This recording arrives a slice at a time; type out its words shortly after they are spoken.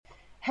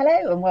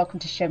Hello and welcome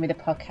to Show Me the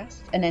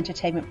Podcast, an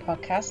entertainment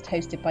podcast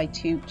hosted by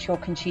two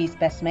chalk and cheese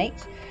best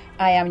mates.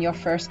 I am your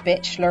first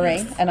bitch,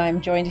 Lorraine, and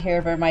I'm joined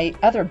here by my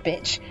other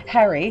bitch,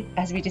 Harry,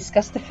 as we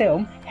discuss the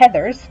film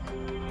Heathers.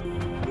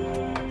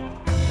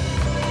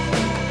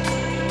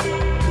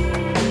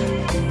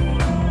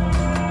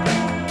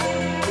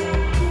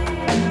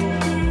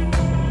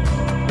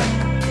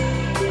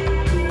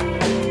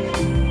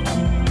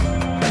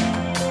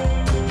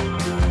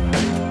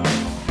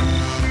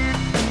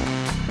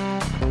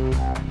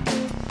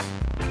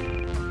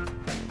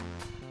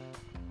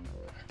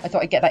 I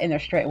thought I'd get that in there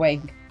straight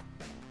away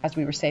as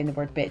we were saying the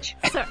word bitch.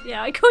 Sorry,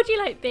 yeah, I called you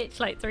like bitch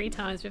like 3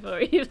 times before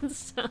we even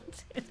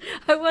started.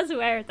 I was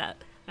aware of that.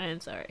 I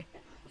am sorry.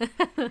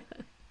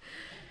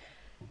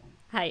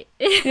 Hi.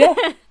 Yeah.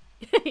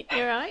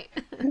 You're right.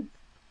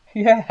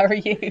 Yeah, how are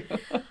you?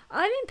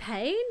 I'm in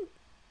pain,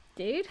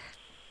 dude.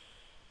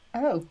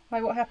 Oh,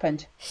 why, what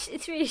happened?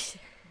 It's really...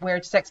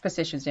 Weird sex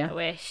positions, yeah? I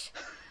wish.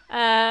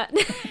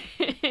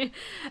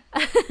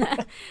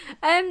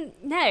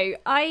 No,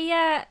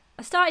 I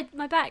started,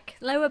 my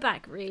lower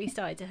back really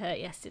started to hurt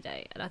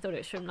yesterday, and I thought it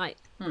was from like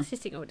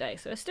sitting all day,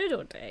 so I stood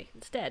all day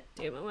instead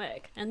doing my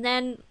work, and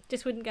then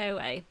just wouldn't go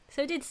away.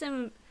 So I did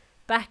some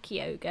back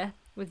yoga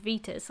with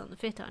Vitas on the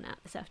Fit On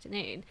app this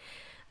afternoon,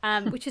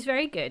 which is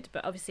very good,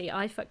 but obviously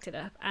I fucked it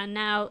up, and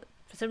now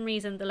for some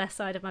reason the left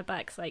side of my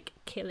back's like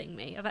killing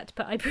me. I've had to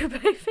put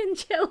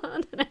ibuprofen gel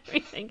on and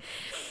everything.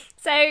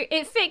 So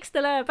it fixed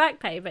the lower back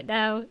pain, but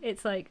now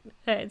it's like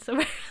hurting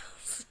somewhere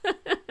else.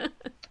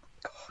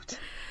 God.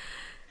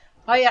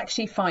 I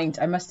actually find,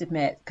 I must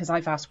admit, because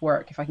I've asked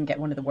work if I can get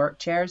one of the work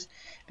chairs,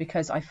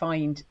 because I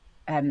find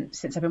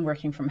since I've been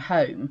working from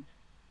home,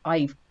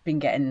 I've been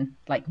getting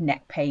like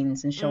neck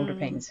pains and shoulder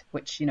pains,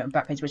 which, you know,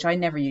 back pains, which I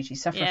never usually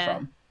suffer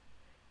from,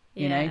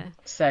 you know,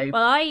 so.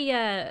 Well,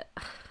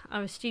 I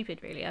was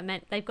stupid, really. I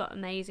meant they've got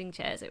amazing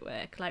chairs at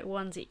work, like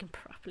ones that you can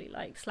properly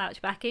like slouch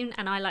back in,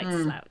 and I like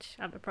to slouch.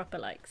 I'm a proper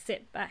like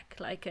sit back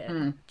like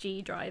a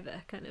G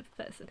driver kind of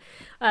person.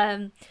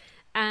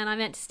 And I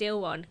meant to steal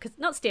one,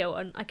 not steal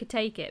one, I could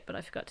take it, but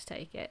I forgot to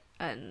take it,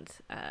 and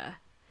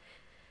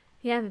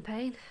yeah, I'm in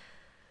pain.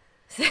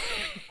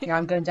 Yeah,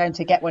 I'm going down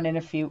to get one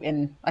I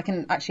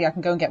can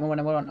go and get one when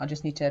I want. I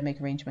just need to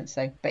make arrangements.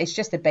 So, but it's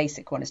just a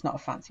basic one. It's not a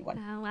fancy one.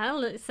 Oh,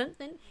 well, it's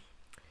something.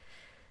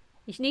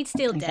 You need to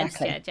steal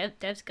Exactly. Dev's. Yeah,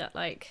 Dev's got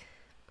like...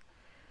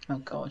 Oh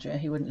God, yeah,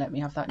 he wouldn't let me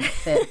have that in a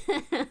fit.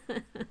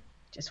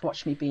 Just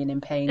watch me being in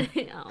pain.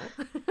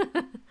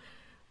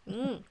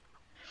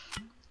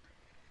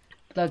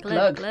 Glug,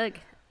 glug. Glug.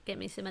 Get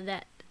me some of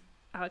that.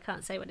 Oh, I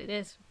can't say what it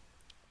is.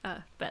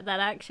 But that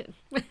action.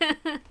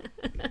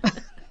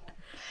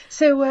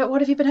 So,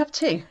 what have you been up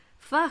to?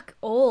 Fuck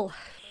all.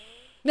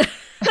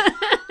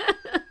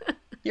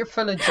 You're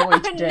full of joy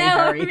today, no,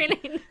 Harry. I'm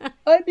really not.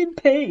 I'm in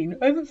pain.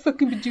 I haven't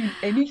fucking been doing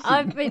anything.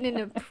 I've been in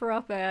a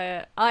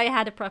proper... I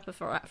had a proper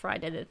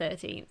Friday the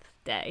 13th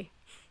day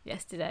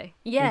yesterday.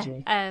 Yeah.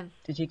 Did you?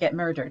 Did you get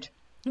murdered?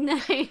 No,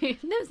 I've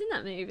never seen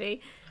that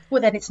movie.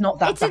 Well, then it's not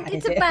that bad,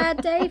 It's a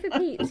bad day for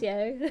Pete's,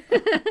 yo.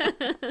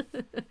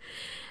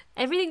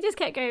 Everything just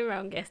kept going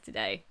wrong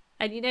yesterday.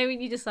 And you know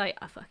when you just like,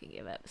 I fucking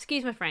give up.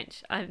 Excuse my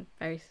French. I'm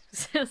very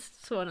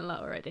sworn a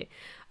lot already.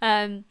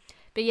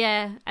 But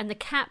yeah, and the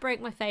cat broke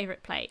my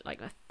favourite plate,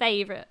 like my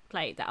favourite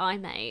plate that I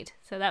made.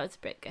 So that was a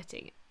bit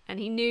gutting. And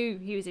he knew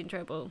he was in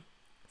trouble.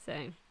 So,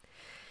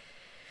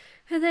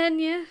 and then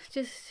yeah,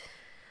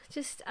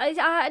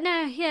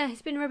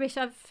 it's been rubbish.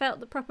 I've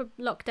felt the proper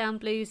lockdown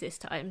blues this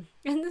time.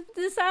 And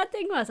the sad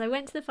thing was, I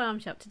went to the farm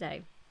shop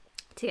today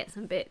to get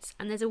some bits,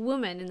 and there's a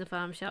woman in the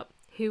farm shop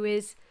who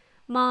is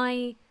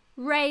my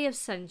ray of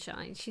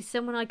sunshine. She's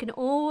someone I can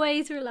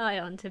always rely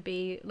on to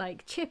be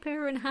like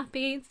chipper and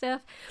happy and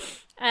stuff.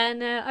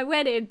 And I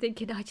went in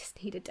thinking, I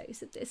just need a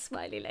dose of this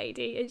smiley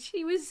lady, and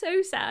she was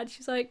so sad.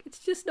 She's like, it's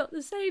just not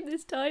the same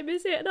this time,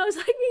 is it? And I was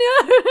like,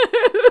 no.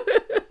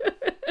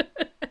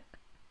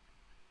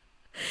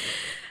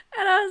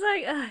 And I was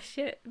like, oh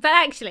shit. But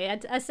actually,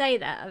 I say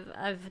that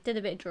I've done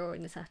a bit of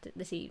drawing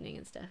this evening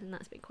and stuff, and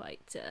that's been quite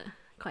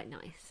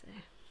nice. So.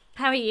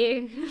 How are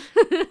you?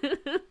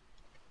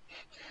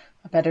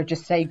 I better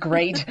just say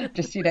great,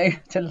 just, you know,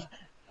 to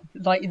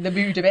lighten the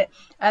mood a bit.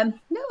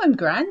 No, I'm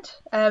grand.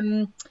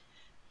 I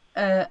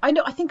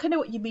think I know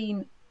what you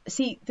mean.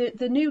 See,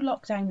 the new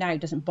lockdown now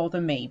doesn't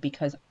bother me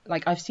because,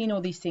 like, I've seen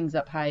all these things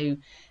up how, you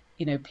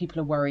know,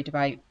 people are worried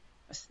about,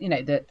 you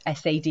know, the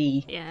SAD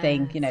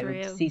thing, you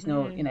know,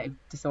 seasonal, you know,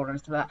 disorder and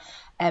stuff like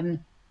that.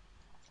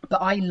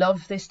 But I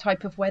love this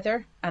type of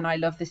weather and I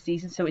love this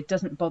season, so it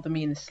doesn't bother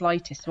me in the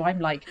slightest. So I'm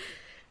like,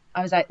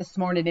 I was out this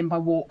morning in my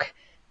walk.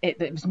 It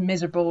was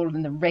miserable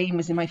and the rain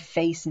was in my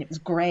face and it was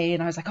grey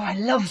and I was like, oh, I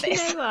love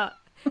this. You know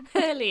what?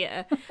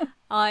 Earlier,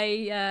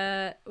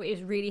 it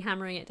was really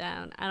hammering it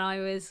down and I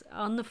was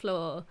on the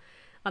floor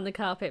on the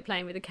carpet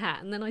playing with the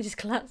cat, and then I just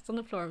collapsed on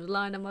the floor and was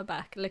lying on my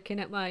back looking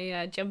at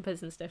my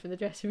jumpers and stuff in the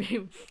dressing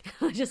room.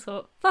 I just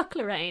thought, fuck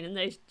Lorraine and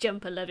those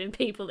jumper loving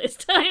people this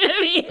time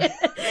of year.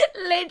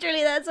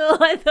 Literally, that's all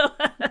I thought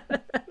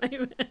at that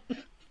moment.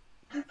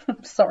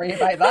 Sorry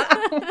about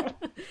that.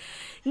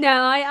 No,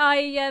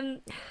 I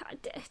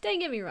don't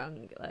get me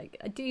wrong. Like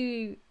I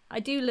do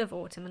love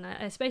autumn, and I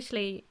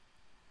especially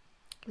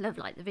love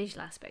like the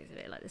visual aspects of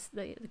it, like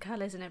the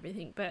colours and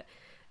everything. But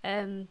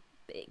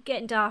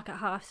getting dark at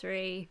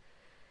 3:30,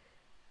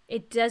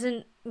 it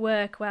doesn't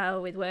work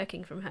well with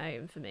working from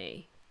home for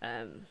me,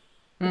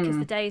 because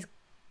the days,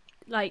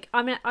 like,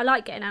 I mean, I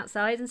like getting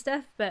outside and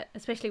stuff, but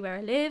especially where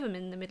I live, I'm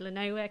in the middle of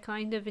nowhere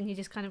kind of, and you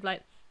just kind of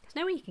like, there's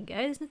nowhere you can go,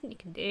 there's nothing you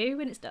can do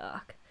when it's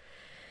dark.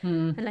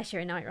 Unless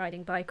you're a night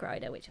riding bike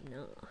rider, which I'm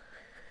not.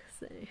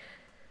 So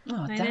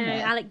I know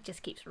Alec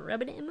just keeps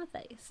rubbing it in my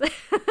face.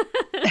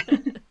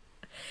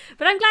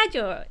 But I'm glad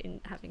you're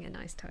having a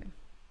nice time.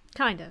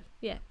 Kind of,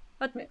 yeah.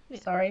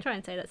 Sorry. Try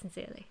and say that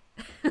sincerely.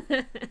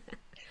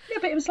 Yeah,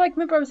 but it was like,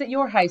 remember I was at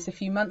your house a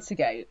few months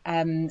ago,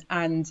 and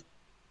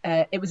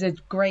it was a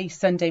grey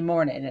Sunday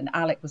morning, and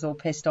Alec was all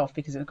pissed off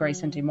because it was a grey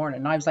Sunday morning,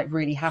 and I was like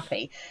really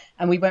happy,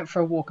 and we went for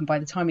a walk, and by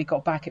the time we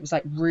got back it was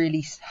like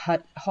really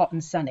hot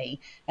and sunny,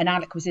 and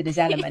Alec was in his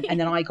element, and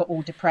then I got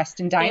all depressed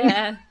and down.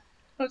 I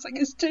was like,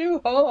 it's too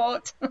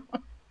hot.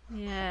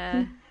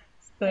 Yeah.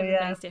 So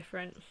everything's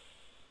different.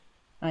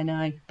 I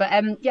know, but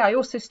I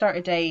also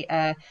started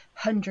a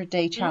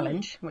 100-day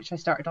challenge, which I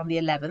started on the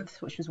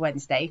 11th, which was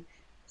Wednesday.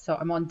 So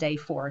I'm on day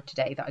 4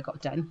 today that I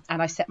got done,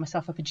 and I set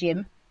myself up a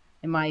gym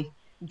in my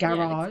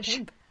garage.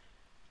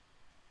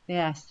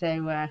 Yeah, so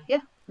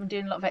I'm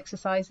doing a lot of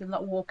exercise and a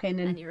lot of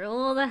walking, and you're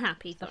all the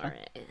happy for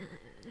it.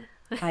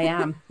 I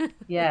am.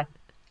 Yeah.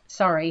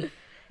 Sorry.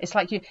 It's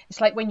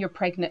like when you're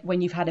pregnant,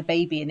 when you've had a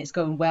baby and it's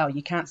going well,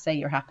 you can't say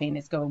you're happy and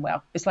it's going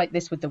well. It's like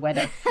this with the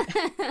weather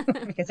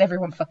because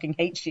everyone fucking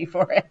hates you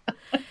for it.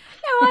 No,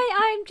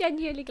 I'm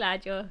genuinely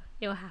glad you're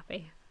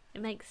happy.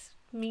 It makes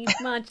me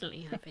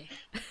marginally happy.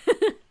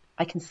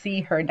 I can see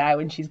her now,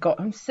 and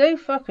I'm so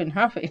fucking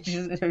happy.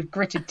 She's her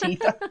gritted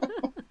teeth.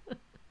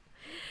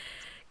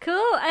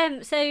 Cool.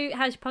 So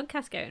how's your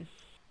podcast going?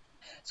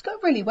 It's going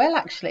really well,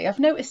 actually. I've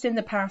noticed in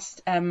the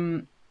past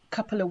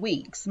couple of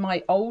weeks,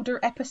 my older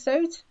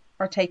episodes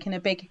are taking a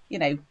big,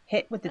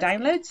 hit with the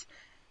downloads,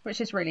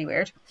 which is really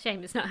weird.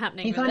 Shame it's not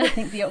happening. You kind of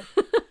think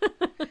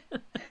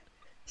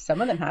some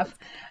of them have,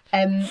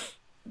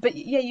 but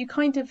yeah, you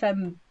kind of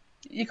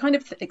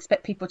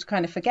expect people to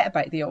kind of forget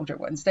about the older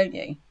ones, don't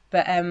you?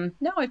 But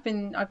no, I've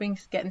been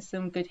getting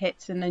some good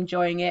hits and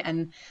enjoying it,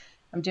 and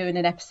I'm doing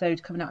an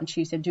episode coming out on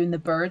Tuesday. I'm doing The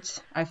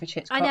Birds, Alfred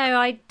Hitchcock. I know,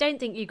 I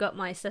don't think you got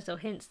my subtle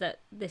hints that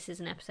this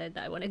is an episode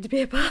that I wanted to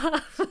be a part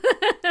of.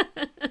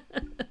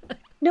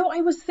 No,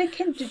 I was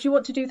thinking, did you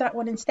want to do that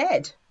one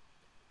instead?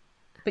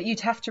 But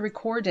you'd have to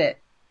record it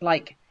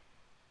like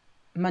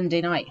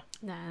Monday night.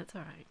 No, that's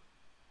all right.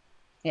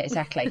 Yeah,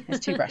 exactly.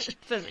 It's too rushed.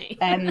 For me.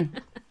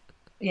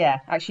 Yeah,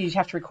 actually you'd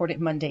have to record it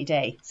Monday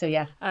day. So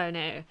yeah. Oh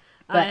no.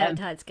 But, I haven't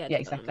had schedule. Yeah,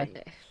 exactly. On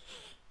Monday.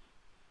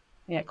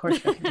 Yeah, of course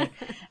I can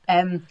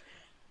do.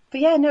 But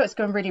yeah, no, it's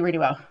going really, really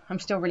well. I'm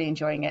still really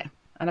enjoying it.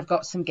 And I've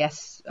got some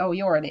guests. Oh,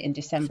 you're in it in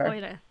December.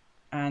 Spoiler.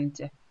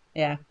 And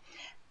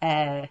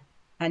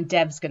and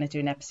Dev's going to do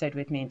an episode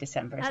with me in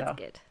December as well. That's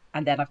good.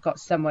 And then I've got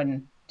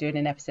someone doing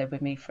an episode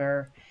with me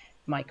for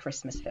my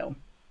Christmas film.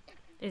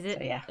 Is it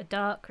a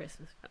dark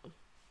Christmas film?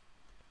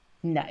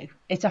 No,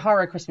 it's a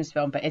horror Christmas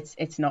film, but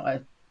it's not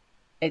a.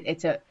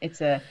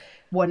 It's a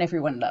one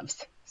everyone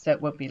loves. So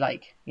it won't be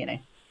like, I'm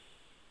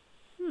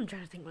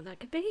trying to think what that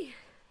could be.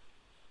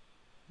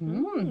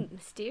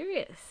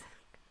 Mysterious.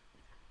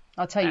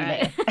 I'll tell you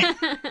later.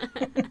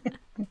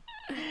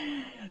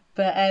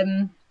 But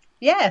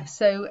yeah,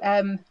 so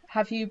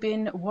have you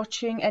been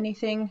watching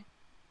anything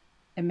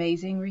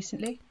amazing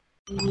recently?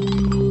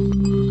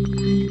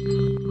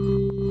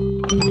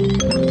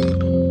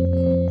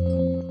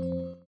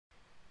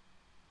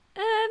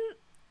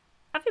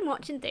 I've been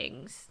watching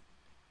things.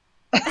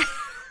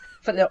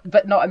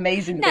 But not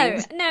amazing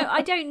things. No,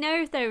 I don't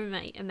know if they're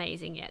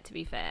amazing yet, to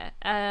be fair.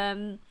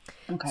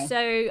 Okay.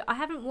 So I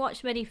haven't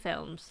watched many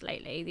films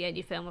lately. The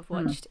only film I've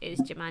watched is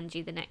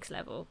Jumanji: The Next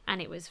Level,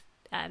 and it was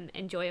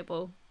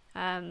enjoyable.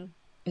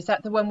 Is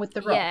that the one with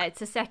The Rock? Yeah, it's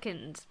the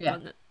second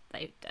one that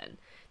they've done.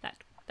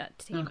 That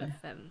team of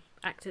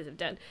actors have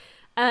done.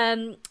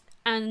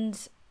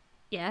 And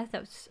yeah,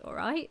 that was all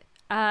right.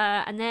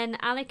 And then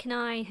Alec and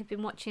I have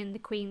been watching The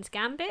Queen's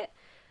Gambit.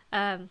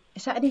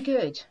 Is that any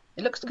good?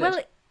 It looks good.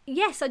 Well,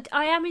 yes,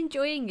 I am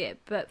enjoying it,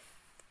 but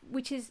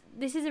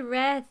this is a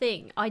rare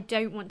thing. I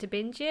don't want to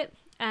binge it,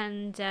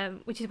 and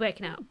which is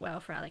working out well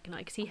for Alec and I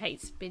because he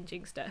hates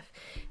binging stuff.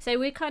 So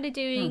we're kind of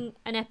doing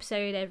an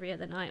episode every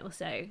other night or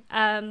so.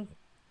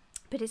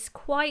 But it's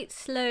quite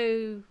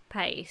slow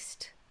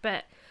paced.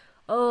 But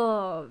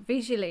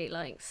visually,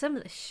 like some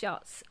of the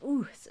shots,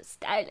 so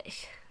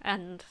stylish,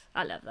 and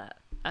I love that.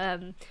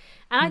 And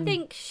I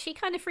think she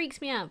kind of freaks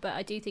me out, but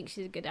I do think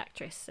she's a good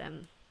actress.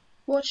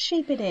 What's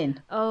she been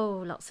in?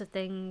 Oh, lots of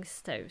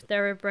things. So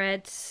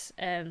Thoroughbreds,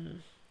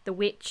 The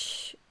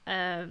Witch,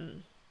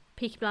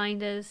 Peaky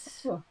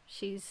Blinders. Oh.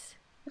 She's.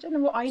 I don't know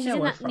what I know her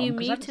in that from, New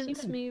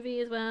Mutants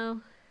movie as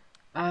well.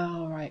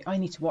 Oh right, I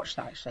need to watch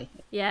that actually.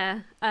 Yeah.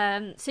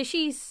 So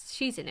she's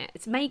in it.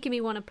 It's making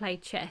me want to play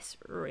chess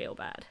real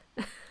bad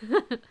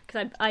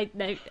because I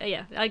know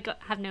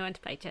have no one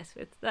to play chess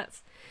with.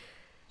 That's.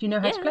 Do you know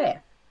how to play it?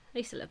 I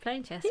used to love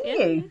playing chess. Do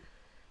you?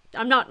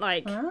 I'm not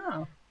like.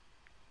 Oh.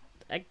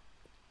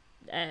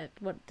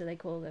 What do they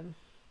call them?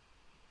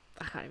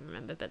 I can't even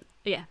remember, but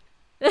yeah.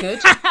 Good.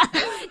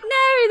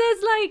 No,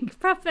 there's like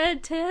proper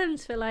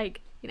terms for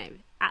like,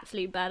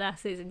 absolute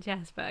badasses in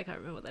chess, but I can't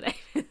remember what the name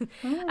is.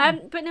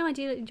 Oh. But no, I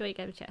do enjoy a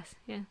game of chess,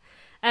 yeah.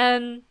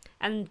 And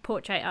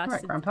Portrait Artist.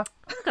 Right, Grandpa.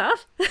 Fuck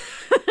off.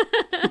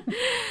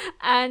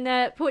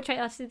 And Portrait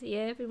Artist of the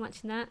Year, I've been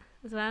watching that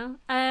as well.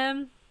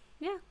 Yeah.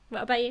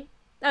 What about you?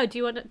 Oh,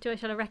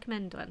 shall I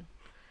recommend one?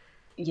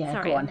 Yeah,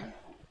 sorry, go on.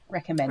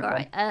 Recommend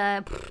one.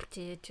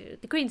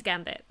 The Queen's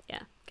Gambit.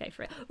 Yeah, go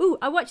for it. Ooh,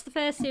 I watched the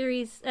first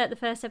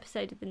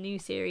episode of the new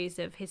series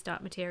of His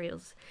Dark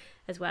Materials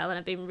as well, and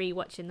I've been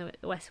rewatching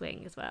the West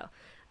Wing as well.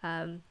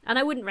 And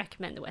I wouldn't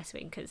recommend the West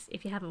Wing because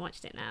if you haven't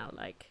watched it now,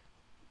 like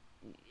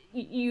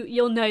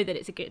you'll know that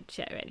it's a good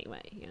show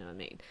anyway. You know what I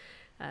mean?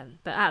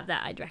 But out of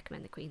that, I'd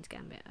recommend the Queen's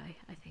Gambit. I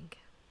think.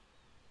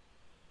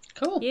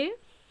 Cool. You?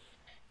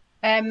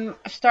 I've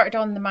started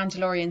on The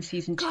Mandalorian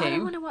season 2. I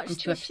want to watch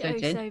this show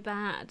so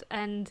bad,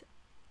 and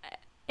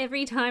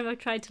every time I've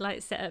tried to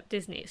like set up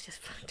Disney, it's just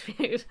fucked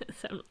me over.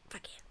 So I'm like,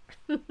 fuck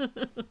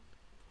it.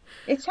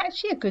 It's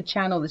actually a good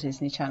channel, the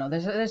Disney Channel.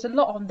 There's a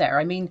lot on there.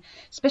 I mean,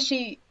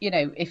 especially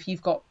if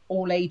you've got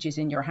all ages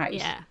in your house.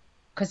 Yeah.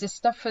 Because there's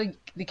stuff for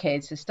the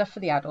kids, there's stuff for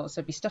the adults,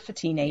 there'd be stuff for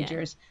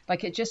teenagers. Yeah.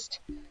 Like it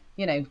just,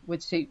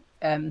 would suit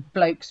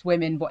blokes,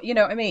 women. What you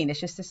know what I mean? It's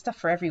just there's stuff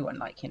for everyone.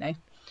 Like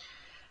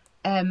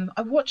I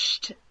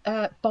watched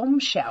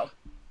Bombshell.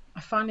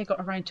 I finally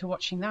got around to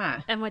watching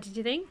that. And what did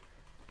you think?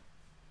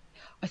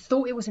 I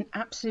thought it was an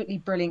absolutely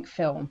brilliant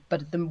film,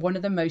 but one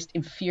of the most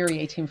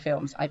infuriating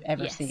films I've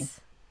ever seen.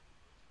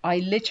 I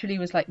literally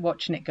was like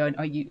watching it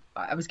going,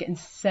 I was getting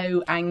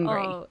so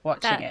angry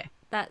watching it.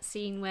 That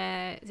scene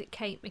where, is it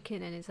Kate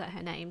McKinnon, is that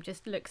her name,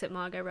 just looks at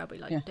Margot Robbie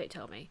like, don't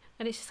tell me.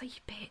 And it's just like,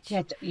 you bitch.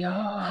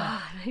 Yeah.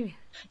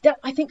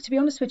 I think, to be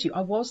honest with you,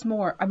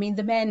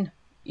 the men,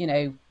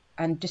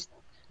 and just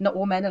not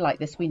all men are like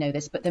this, we know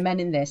this, but the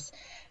men in this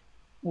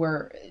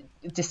were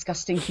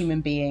disgusting human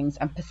beings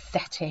and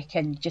pathetic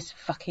and just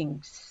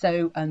fucking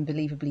so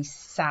unbelievably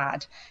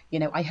sad.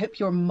 I hope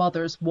your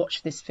mothers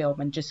watch this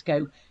film and just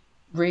go,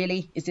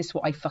 really? Is this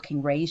what I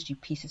fucking raised, you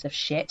pieces of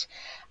shit?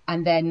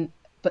 And then,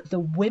 but the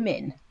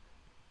women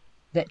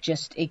that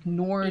just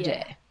ignored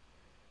it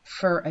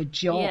for a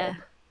job,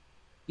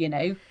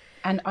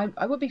 and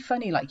I would be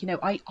funny, like,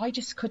 I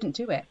just couldn't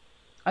do it.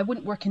 I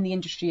wouldn't work in the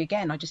industry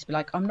again. I'd just be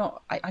like,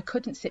 I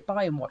couldn't sit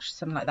by and watch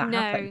something like that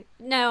happen.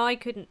 No, I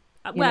couldn't.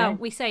 Well,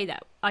 we say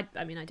that. I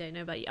mean, I don't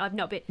know about you. I've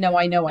not been. No,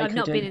 I know I I've couldn't.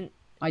 Not been in.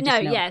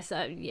 Yes,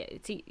 but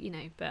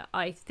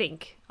I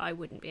think I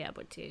wouldn't be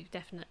able to,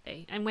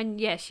 definitely. And when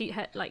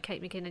like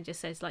Kate McKinnon just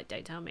says like,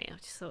 don't tell me, I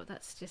just thought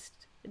that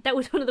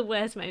was one of the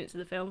worst moments of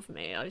the film for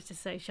me. I was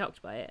just so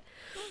shocked by it.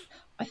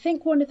 I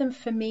think one of them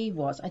for me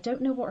was, I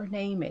don't know what her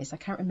name is, I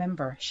can't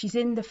remember. She's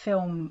in the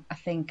film, I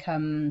think,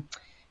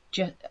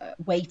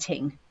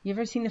 Waiting. You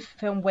ever seen the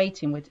film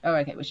Waiting with? Oh,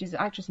 okay, well, she's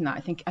the actress in that.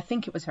 I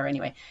think it was her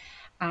anyway.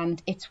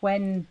 And it's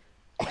when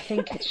I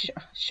think it's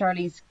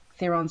Charlize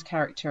Theron's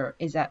character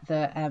is at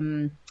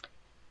the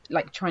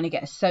like trying to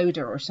get a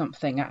soda or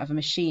something out of a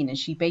machine, and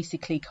she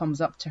basically comes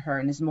up to her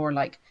and is more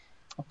like,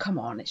 oh come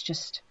on, it's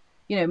just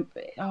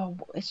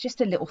it's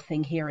just a little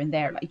thing here and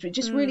there, like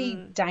just really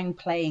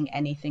downplaying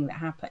anything that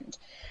happened.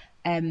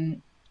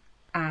 And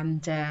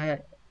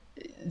the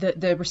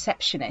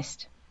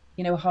receptionist,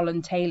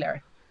 Holland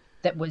Taylor,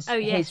 that was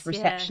his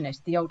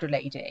receptionist, the older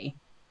lady,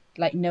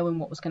 like knowing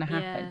what was going to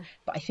happen. Yeah.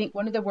 But I think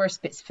one of the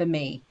worst bits for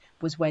me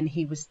was when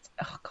he was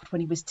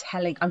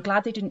telling, I'm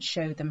glad they didn't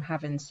show them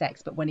having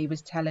sex, but when he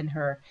was telling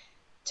her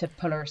to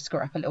pull her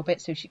skirt up a little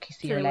bit so she could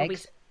see her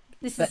legs.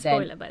 This is a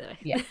spoiler, by the way.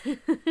 Yeah.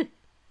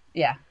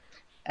 Yeah.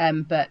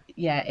 But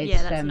yeah,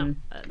 it's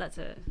that's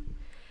a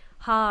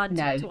hard.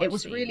 No, to watch it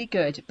was really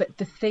good. But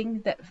the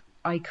thing that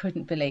I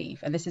couldn't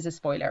believe, and this is a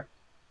spoiler,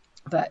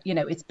 but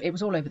it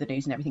was all over the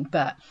news and everything.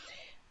 But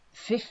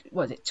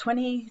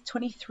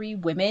 23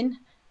 women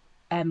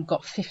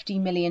got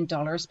 $50 million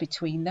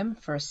between them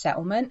for a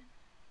settlement.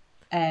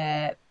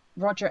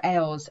 Roger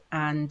Ailes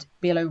and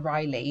Bill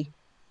O'Reilly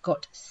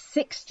got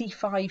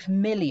 $65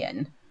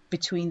 million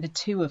between the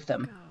two of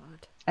them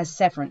as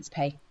severance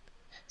pay.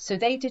 So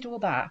they did all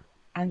that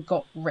and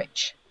got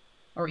rich,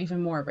 or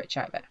even more rich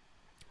out of it.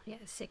 Yeah,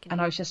 sick.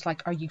 And I was just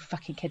like, are you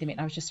fucking kidding me?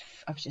 And I was just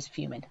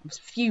fuming. I was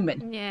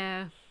fuming.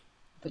 Yeah.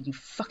 But you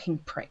fucking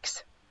pricks.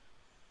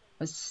 It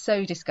was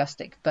so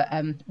disgusting. But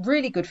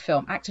really good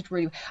film. Acted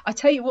really well. I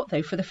tell you what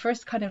though, for the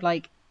first kind of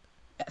like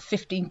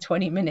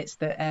 15-20 minutes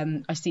that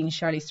I seen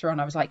Charlize Theron,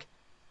 I was like,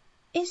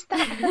 is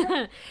that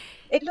her?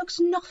 It looks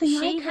nothing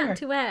like her. She had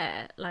to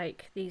wear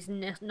like these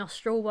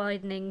nostril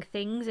widening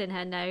things in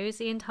her nose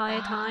the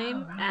entire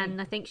time, right. and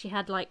I think she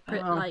had like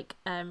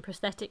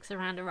prosthetics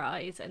around her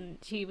eyes, and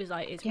she was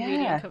like, it's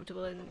really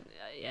uncomfortable, and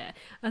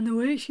and the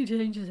way she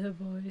changes her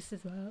voice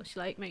as well, she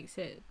like makes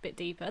it a bit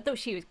deeper. I thought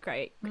she was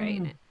great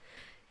in it.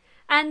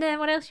 And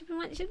what else you been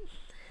watching?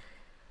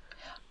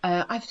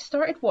 I've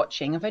started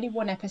watching. I've only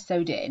one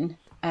episode in,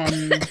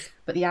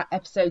 but the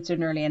episodes are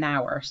nearly an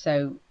hour,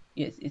 so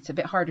it's a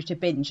bit harder to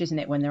binge, isn't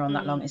it, when they're on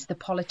that long? It's The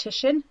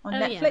Politician on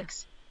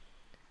Netflix,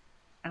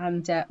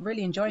 and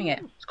really enjoying it.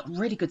 It's got a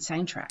really good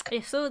soundtrack. I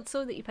saw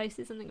that you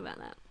posted something about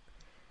that.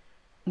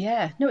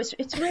 Yeah, no,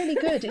 it's really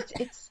good.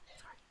 It's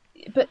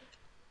but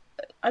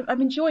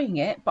I'm enjoying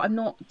it, but I'm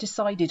not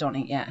decided on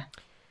it yet.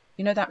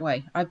 You know, that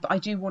way. I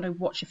do want to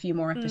watch a few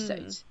more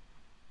episodes,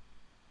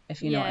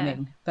 if you know what I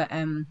mean. But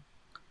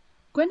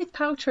Gwyneth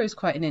Paltrow is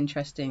quite an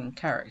interesting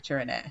character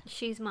in it.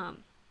 She's mum.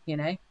 You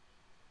know?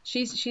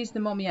 She's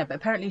the mom, but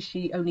apparently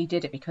she only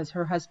did it because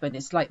her husband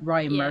is like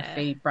Ryan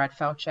Murphy, Brad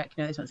Falchuk,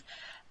 you know, those ones.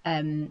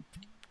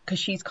 Because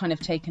she's kind of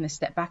taken a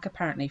step back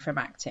apparently from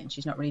acting.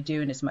 She's not really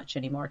doing as much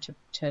anymore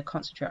to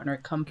concentrate on her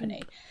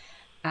company.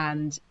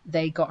 And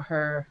they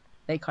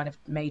kind of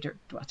made her,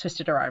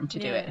 twisted her arm to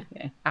do it,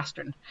 you know,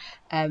 Astron.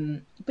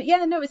 But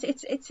yeah, no,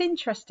 it's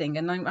interesting,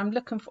 and I'm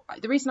looking for.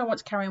 The reason I want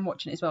to carry on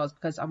watching it as well is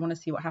because I want to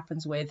see what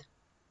happens with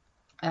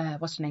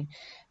what's her name,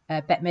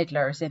 Bette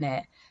Midler is in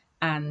it.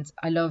 And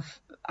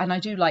I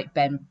do like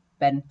Ben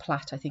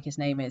Platt, I think his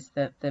name is,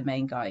 the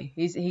main guy.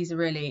 He's a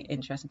really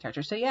interesting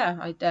character. So yeah,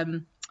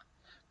 I'm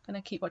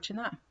gonna keep watching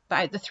that. But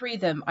out of the three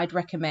of them, I'd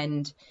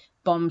recommend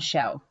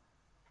Bombshell,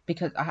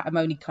 because I'm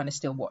only kind of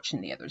still watching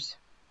the others.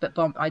 But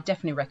I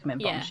definitely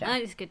recommend Bombshell. Yeah,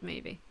 that is a good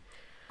movie.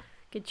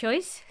 Good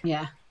choice.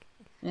 Yeah,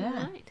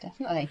 right.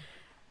 Definitely.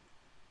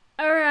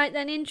 All right,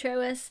 then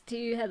intro us to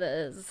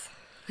Heathers.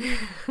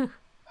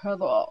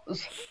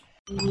 Heathers.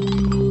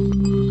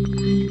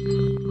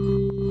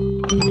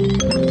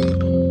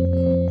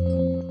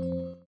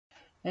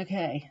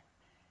 Okay.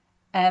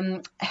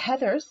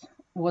 Heathers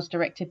was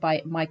directed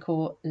by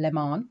Michael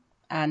Lehmann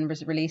and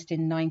was released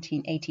in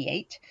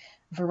 1988.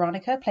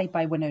 Veronica, played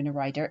by Winona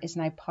Ryder, is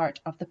now part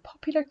of the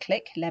popular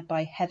clique led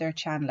by Heather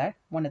Chandler,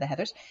 one of the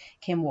Heathers,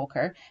 Kim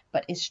Walker,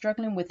 but is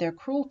struggling with their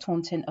cruel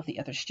taunting of the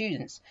other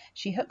students.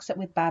 She hooks up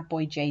with bad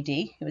boy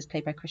JD, who is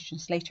played by Christian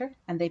Slater,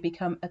 and they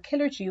become a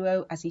killer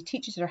duo as he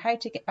teaches her how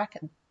to get back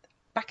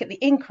at the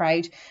in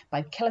crowd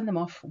by killing them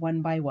off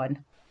one by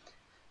one.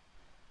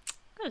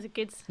 That was a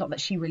good... Not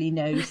that she really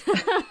knows.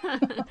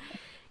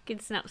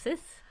 Good synopsis.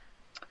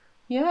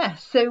 Yeah,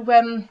 so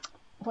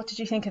what did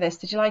you think of this?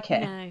 Did you like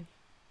it? No.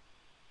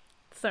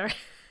 Sorry.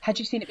 Had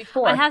you seen it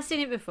before? I have seen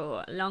it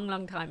before, a long,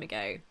 long time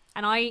ago.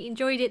 And I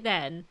enjoyed it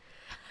then.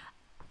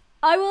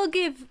 I will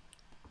give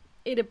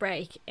it a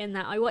break in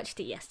that I watched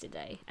it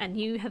yesterday. And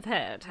you have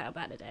heard how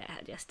bad a day I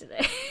had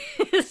yesterday.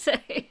 So...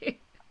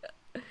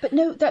 But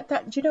no,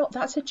 that you know,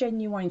 that's a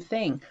genuine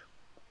thing.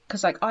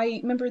 Because like,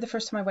 I remember the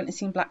first time I went and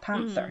seen Black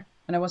Panther,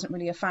 and I wasn't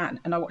really a fan,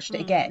 and I watched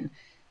it again,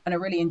 and I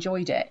really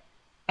enjoyed it.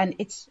 And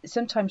it's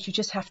sometimes you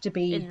just have to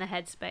be in the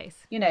headspace,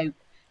 you know.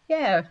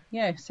 Yeah.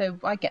 So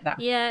I get that.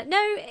 Yeah. No,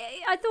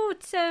 I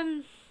thought.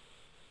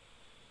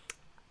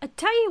 I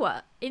tell you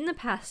what. In the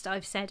past,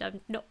 I've said I've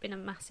not been a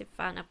massive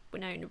fan of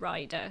Winona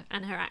Ryder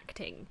and her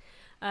acting.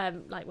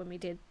 Like when we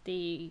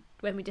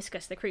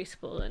discussed The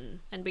Crucible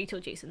and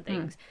Beetlejuice and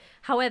things.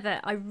 However,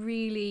 I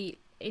really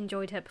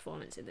enjoyed her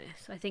performance in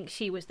this. I think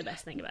she was the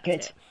best thing about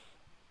it.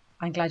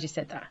 I'm glad you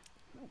said that.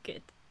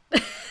 Good.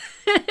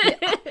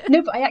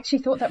 No, but I actually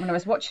thought that when I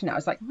was watching it, I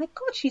was like, oh my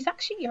God,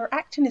 her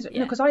acting is,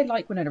 because I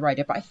like Winona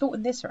Ryder, but I thought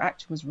in this her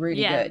acting was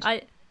really good.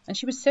 And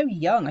she was so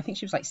young. I think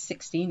she was like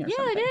 16 or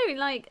something. Yeah, I know.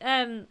 Like,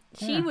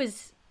 she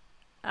was.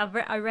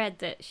 I read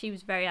that she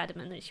was very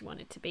adamant that she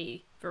wanted to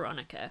be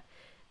Veronica,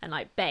 and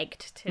like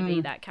begged to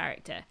be that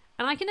character.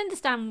 And I can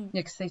understand.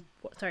 Yeah,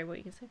 sorry, what were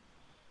you gonna say?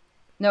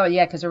 No,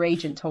 yeah, because her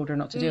agent told her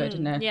not to do it,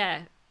 didn't it?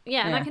 Yeah,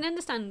 and I can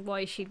understand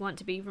why she'd want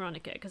to be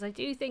Veronica, because I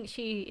do think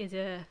she is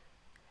an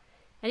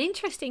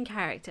interesting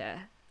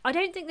character. I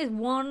don't think there's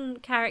one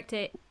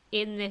character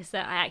in this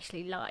that I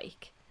actually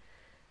like,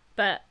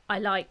 but I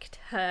liked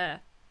her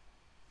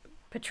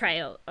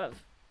portrayal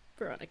of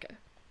Veronica.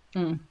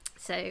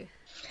 So,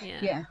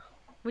 yeah.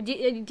 Do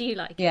you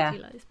like it? Do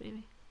you like this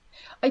movie?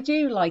 I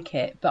do like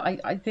it, but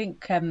I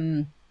think,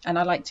 and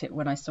I liked it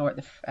when I saw it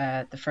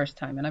the first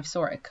time, and I've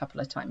saw it a couple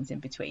of times in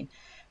between.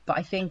 But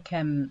I think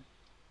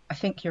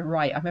you're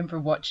right. I remember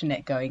watching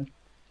it going,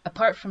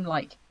 apart from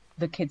like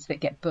the kids that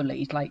get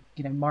bullied, like,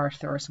 you know,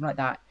 Martha or something like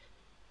that,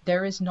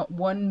 there is not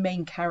one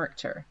main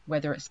character,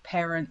 whether it's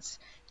parents,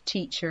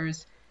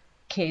 teachers,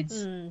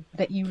 kids,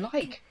 that you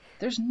like.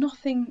 There's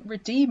nothing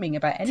redeeming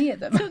about any of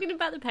them. Talking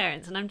about the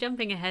parents, and I'm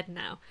jumping ahead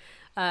now.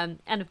 And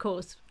of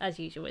course, as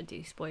usual, we'll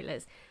do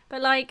spoilers.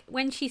 But like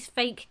when she's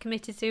fake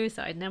committed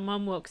suicide and her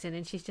mum walks in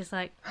and she's just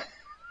like,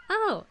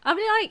 oh, I'll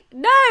be like,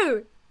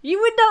 no, you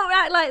would not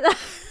act like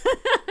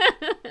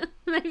that.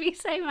 Made me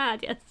so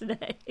mad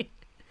yesterday.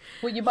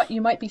 Well,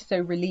 you might be so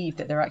relieved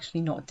that they're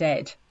actually not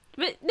dead.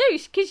 But no,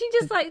 because she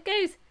just like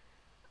goes,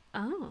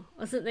 oh,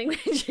 or something when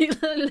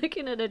she's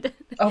looking at her dead.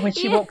 Oh, when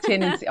she walked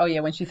in and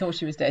when she thought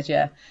she was dead.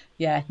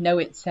 Yeah. No,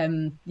 it's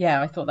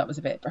I thought that was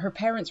a bit. But her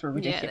parents were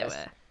ridiculous.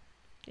 Yeah,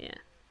 they were. Yeah.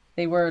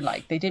 They were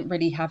like, they didn't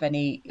really have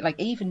any, like,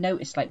 I even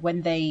noticed, like,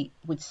 when they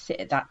would sit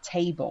at that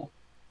table,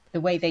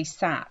 the way they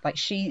sat, like,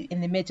 she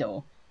in the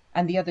middle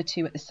and the other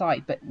two at the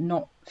side, but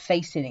not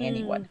facing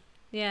anyone.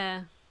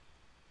 Yeah.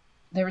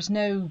 There was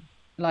no,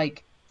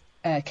 like,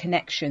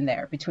 connection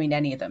there between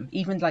any of them.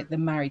 Even, like,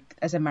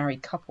 as a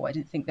married couple, I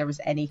didn't think there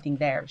was anything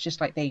there. It was just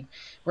like they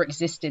were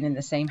existing in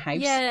the same house.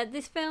 Yeah,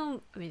 this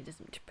film, I mean, it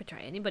doesn't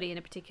portray anybody in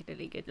a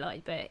particularly good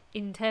light, but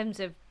in terms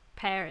of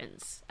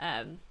parents,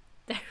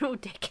 they're all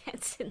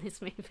dickheads in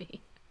this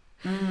movie.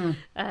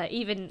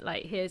 Even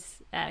like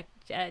his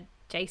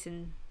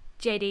Jason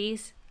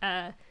JD's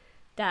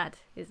dad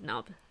is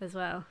knob as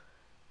well.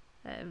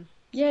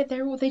 Yeah,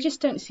 they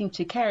just don't seem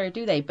to care,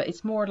 do they? But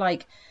it's more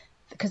like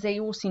because they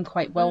all seem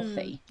quite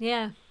wealthy.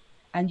 Yeah.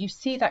 And you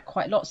see that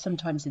quite a lot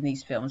sometimes in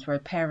these films where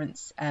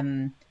parents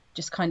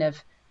just kind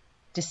of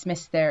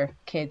dismiss their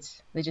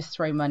kids. They just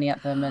throw money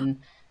at them and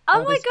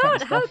oh my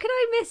god, how could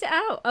I miss it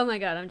out? Oh my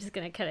god, I'm just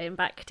going to cut it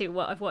back to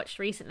what I've watched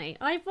recently.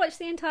 I've watched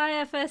the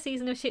entire first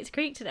season of Schitt's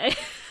Creek today.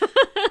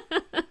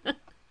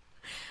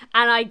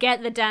 And I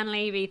get the Dan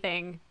Levy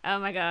thing. Oh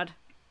my god.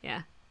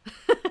 Yeah.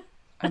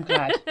 I'm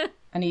glad.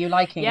 And are you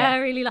liking it? Yeah, I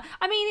really like.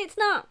 I mean, it's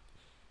not.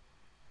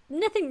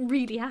 Nothing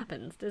really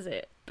happens, does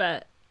it?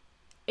 But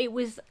it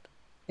was.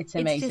 It's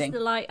amazing. It's just the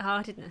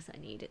lightheartedness I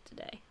needed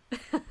today.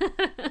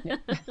 Yeah.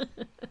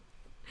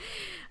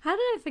 How did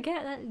I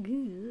forget that?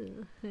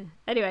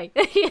 Anyway,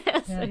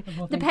 yes.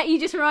 The pet you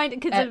just reminded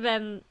because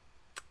of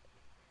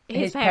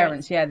his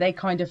parents. Yeah, they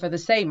kind of are the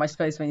same, I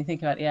suppose, when you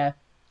think about it. Yeah.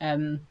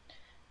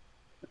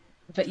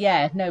 But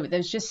yeah, no,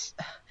 there's just.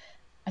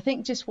 I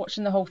think just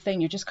watching the whole thing,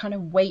 you're just kind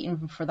of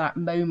waiting for that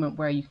moment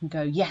where you can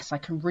go, yes, I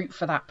can root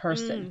for that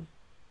person.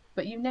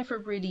 But you never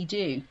really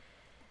do.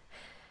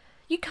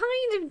 You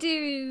kind of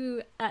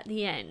do at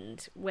the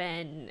end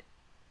when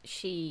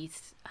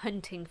she's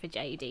hunting for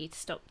JD to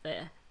stop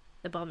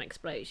the bomb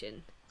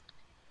explosion.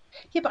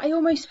 Yeah, but I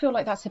almost feel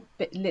like that's a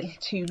little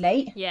too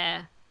late.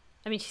 Yeah.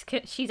 I mean,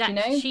 she's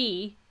actually,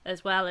 she,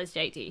 as well as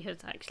JD, has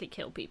actually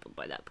killed people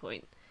by that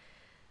point.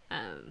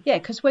 Yeah,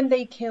 because when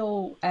they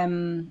kill...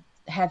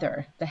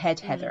 Heather, the head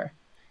Heather,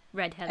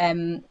 Red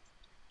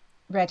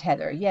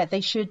Heather, yeah,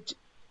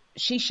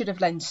 she should have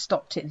then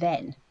stopped it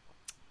then,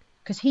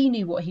 because he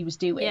knew what he was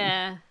doing.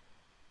 Yeah,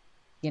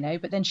 you know.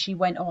 But then she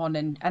went on,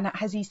 and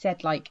has he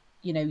said, like,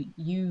 you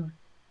know,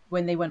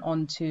 when they went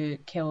on to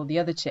kill the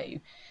other two,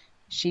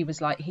 she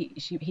was like,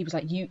 he was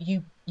like,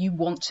 you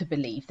want to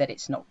believe that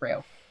it's not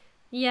real.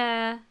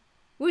 Yeah.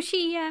 Was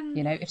she?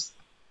 You know, if.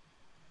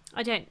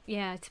 I don't.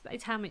 Yeah,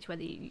 it's how much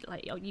whether you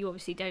like. You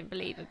obviously don't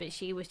believe it, but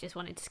she was just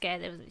wanting to scare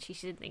them, wasn't she?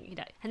 She didn't think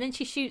he'd. And then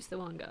she shoots the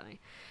one guy,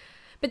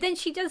 but then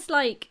she does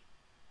like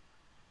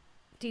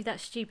do that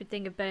stupid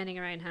thing of burning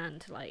her own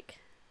hand. Like,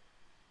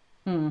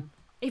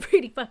 it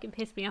really fucking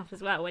pissed me off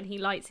as well when he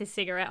lights his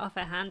cigarette off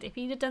her hand. If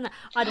he'd have done that,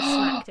 I'd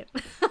have smacked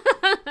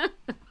him.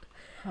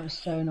 I was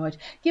so annoyed.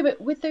 Yeah, but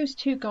with those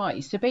two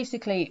guys, so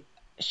basically,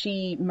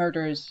 she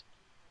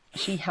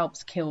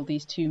helps kill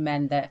these two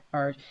men that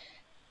are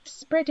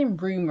spreading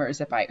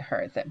rumors about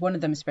her, that one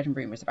of them is spreading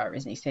rumors about her,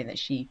 isn't he, saying that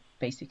she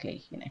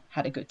basically, you know,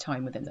 had a good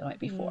time with him the night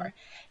before.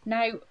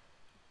 Now,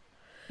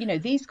 you know,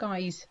 these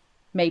guys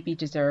maybe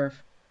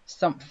deserve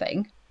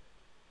something,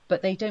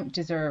 but they don't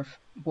deserve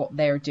what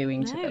they're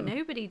doing to them. No,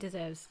 nobody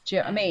deserves. Do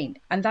you know what I mean?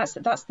 And that's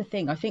the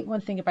thing. I think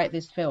one thing about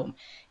this film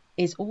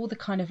is all the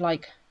kind of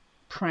like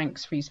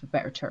pranks, for use of a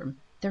better term,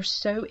 they're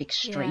so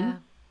extreme. Yeah.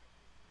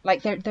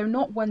 Like, they're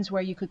not ones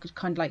where you could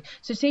kind of like...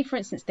 So say, for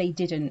instance, they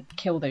didn't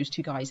kill those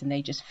two guys and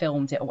they just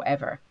filmed it or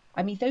whatever.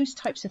 I mean, those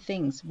types of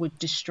things would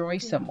destroy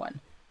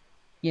someone,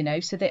 you know?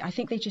 So I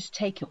think they just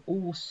take it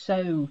all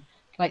so...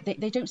 Like,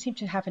 they don't seem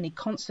to have any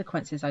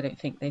consequences, I don't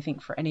think, they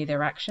think, for any of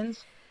their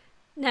actions.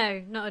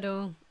 No, not at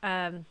all.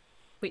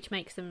 Which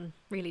makes them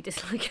really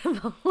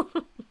dislikable.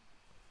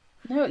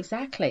 No,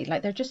 exactly.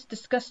 Like, they're just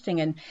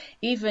disgusting. And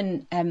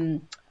even,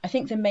 I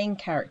think the main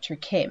character,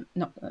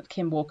 not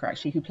Kim Walker,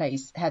 actually, who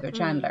plays Heather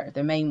Chandler,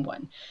 the main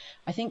one,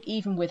 I think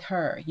even with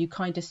her, you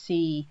kind of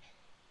see,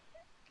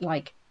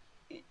 like,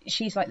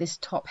 she's like this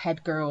top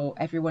head girl.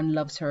 Everyone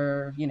loves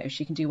her. You know,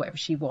 she can do whatever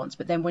she wants.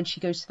 But then when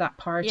she goes to that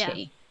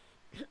party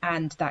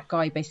and that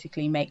guy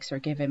basically makes her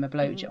give him a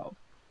blowjob,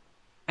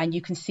 and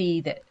you can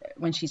see that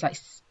when she's like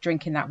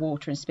drinking that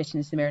water and spitting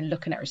into the mirror and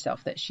looking at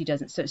herself that she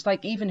doesn't. So it's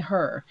like even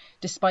her,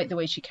 despite the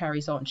way she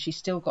carries on, she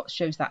still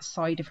shows that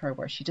side of her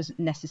where she doesn't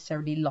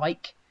necessarily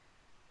like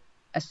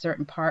a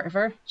certain part of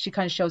her. She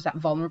kind of shows that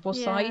vulnerable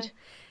side.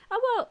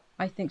 Oh, well,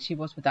 I think she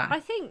was with that. I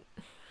think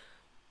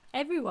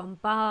everyone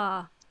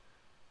bar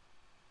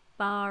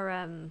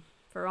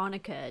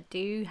Veronica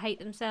do hate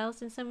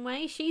themselves in some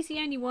way. She's the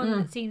only one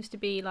that seems to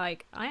be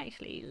like, I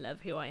actually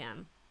love who I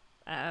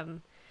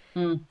am.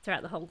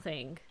 Throughout the whole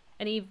thing.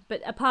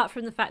 but apart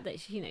from the fact that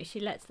she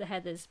lets the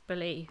Heathers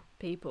bully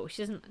people,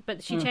 she doesn't.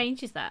 But she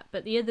changes that.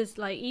 But the others,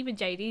 like even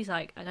JD's,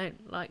 like, I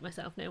don't like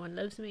myself, no one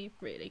loves me,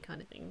 really,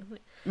 kind of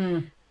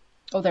thing.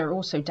 Oh, they're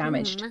also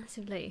damaged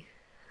massively.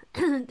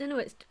 Don't know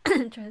what it's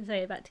trying to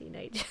say about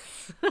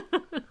teenagers.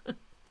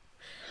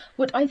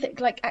 What I think,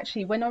 like,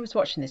 actually, when I was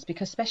watching this,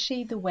 because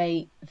especially the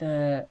way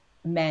the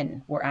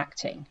men were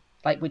acting,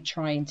 like with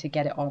trying to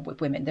get it on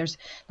with women. There's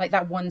like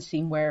that one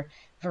scene where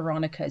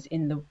Veronica's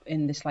in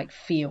this like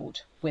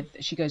field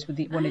she goes with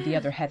one of the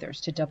other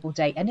Heathers to double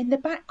date, and in the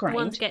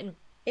background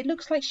it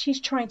looks like she's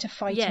trying to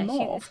fight him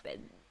off,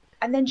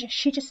 and then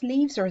she just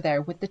leaves her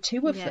there with the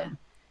two of them,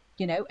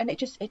 and it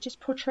just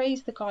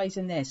portrays the guys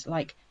in this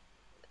like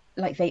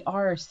they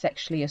are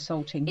sexually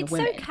assaulting the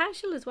women. It's so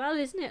casual as well,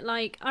 isn't it?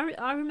 Like I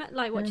remember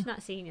like watching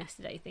that scene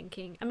yesterday,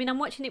 thinking. I mean, I'm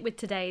watching it with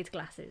today's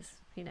glasses,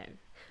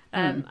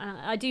 and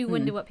I do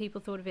wonder what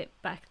people thought of it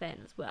back then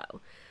as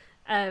well.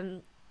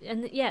 And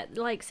yeah,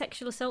 like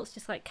sexual assault's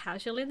just like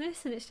casual in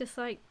this, and it's just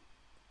like,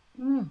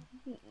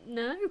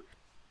 no,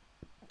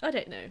 I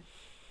don't know.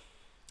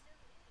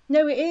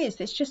 No, it is.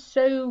 It's just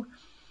so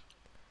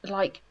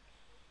like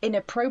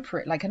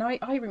inappropriate. Like, and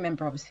I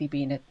remember obviously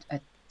being a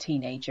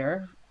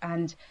teenager,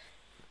 and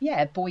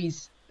yeah,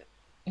 boys,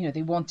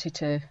 they wanted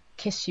to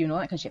kiss you and all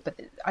that kind of shit, but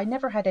I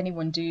never had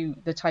anyone do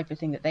the type of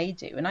thing that they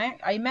do. And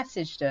I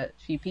messaged a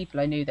few people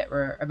I knew that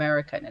were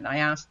American, and I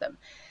asked them,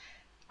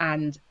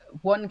 and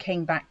one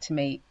came back to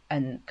me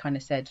and kind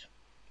of said,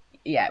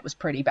 yeah, it was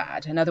pretty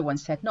bad. Another one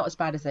said not as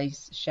bad as they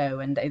show,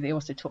 and they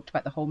also talked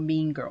about the whole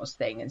Mean Girls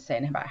thing and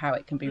saying about how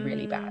it can be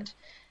really bad.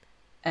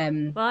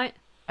 Right.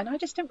 And I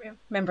just don't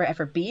remember it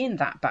ever being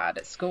that bad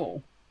at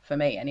school, for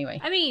me anyway.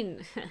 I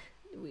mean,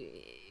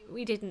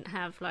 we didn't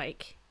have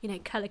like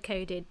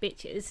color-coded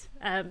bitches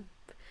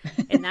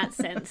in that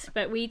sense,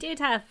 but we did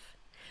have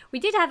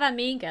our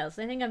Mean Girls.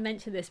 I think I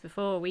mentioned this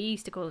before. We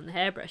used to call them the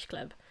Hairbrush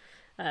Club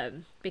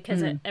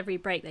because at every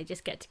break they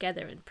just get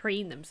together and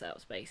preen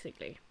themselves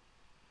basically,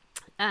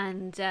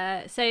 and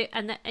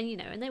and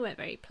they weren't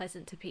very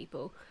pleasant to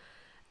people.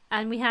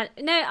 And we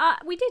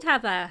did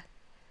have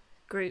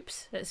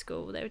groups at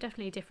school. They were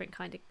definitely different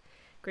kind of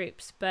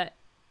groups, but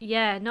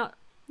yeah, not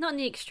in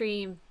the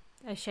extreme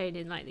as shown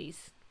in like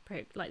these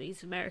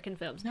American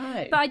films.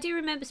 No. But I do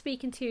remember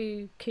speaking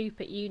to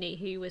Coop at uni,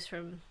 who was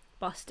from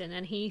Boston,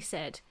 and he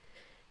said,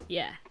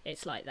 yeah,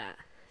 it's like that,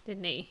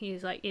 didn't he? He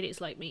was like, it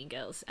is like Mean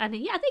Girls. And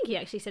I think he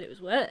actually said it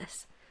was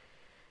worse.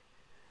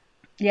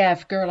 Yeah,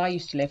 a girl I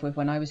used to live with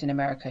when I was in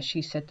America,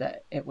 she said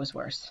that it was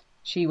worse.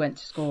 She went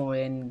to school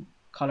in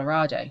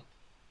Colorado,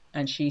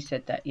 and she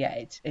said that,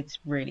 yeah, it's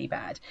really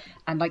bad.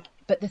 And like,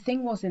 but the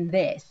thing was in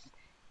this,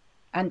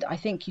 and I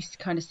think you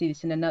kind of see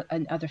this in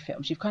other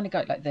films, you've kind of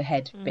got like the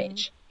head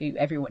bitch who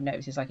everyone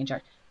knows is like in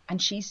charge.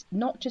 And she's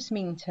not just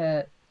mean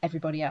to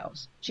everybody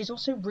else. She's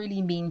also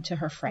really mean to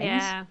her friends.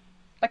 Yeah.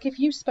 Like if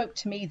you spoke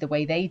to me the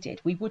way they did,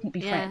 we wouldn't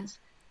be friends.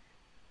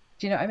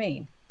 Do you know what I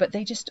mean? But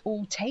they just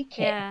all take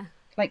it. Yeah.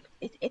 Like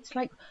it's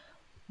like,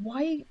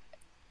 why?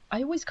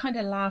 I always kind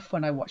of laugh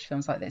when I watch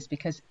films like this,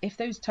 because if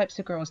those types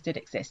of girls did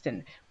exist,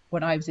 and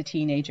when I was a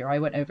teenager, I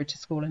went over to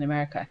school in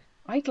America,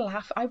 I'd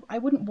laugh. I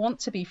wouldn't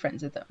want to be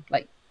friends with them.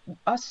 Like,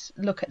 us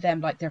look at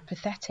them like they're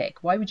pathetic.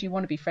 Why would you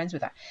want to be friends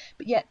with that?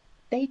 But yet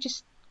they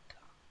just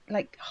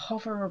like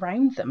hover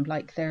around them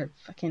like they're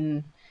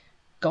fucking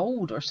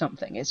gold or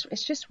something.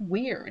 It's just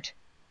weird.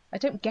 I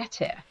don't get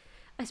it.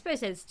 I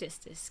suppose there's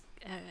just this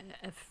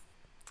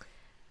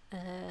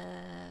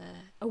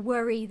a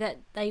worry that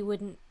they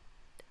wouldn't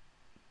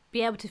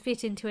be able to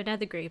fit into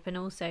another group, and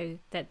also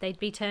that they'd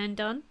be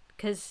turned on,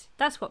 because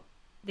that's what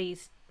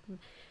these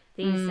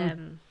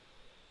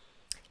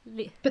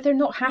but they're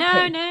not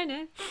happy.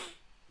 No.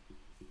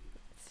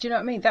 Do you know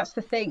what I mean? That's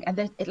the thing.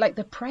 And like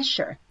the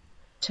pressure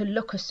to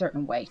look a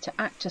certain way, to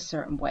act a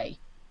certain way,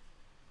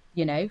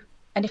 and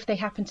if they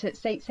happen to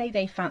say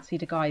they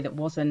fancied a guy that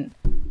wasn't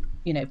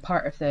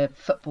part of the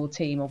football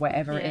team or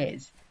whatever it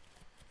is,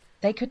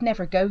 they could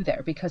never go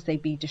there because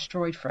they'd be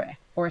destroyed for it.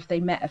 Or if they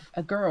met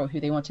a girl who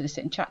they wanted to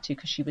sit and chat to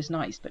because she was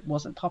nice but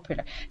wasn't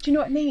popular. Do you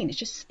know what I mean? It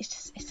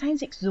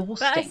sounds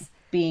exhausting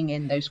being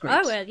in those groups.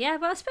 Oh, well, yeah.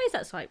 Well, I suppose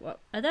that's like what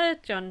other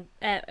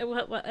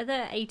what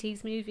other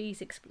 80s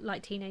movies,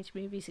 like teenage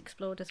movies,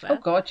 explored as well. Oh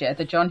God, yeah,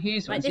 the John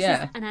Hughes ones, this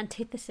is an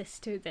antithesis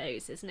to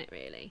those, isn't it?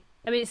 Really.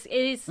 I mean, it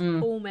is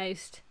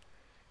almost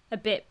a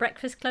bit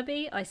Breakfast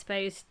Clubby. I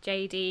suppose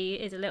JD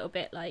is a little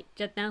bit like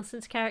Judd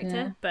Nelson's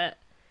character, but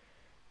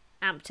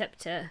amped up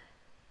to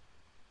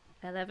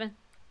 11.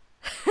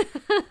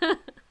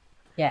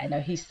 Yeah, no,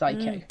 he's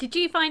psycho. Did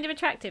you find him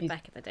attractive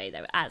back in the day,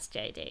 though, as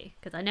JD?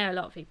 Because I know a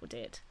lot of people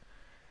did.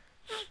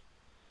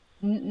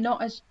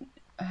 Not as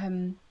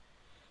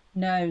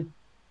no,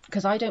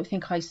 because I don't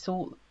think I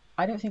saw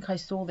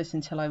this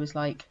until I was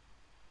like,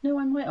 no,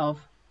 I might have.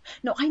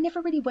 No, I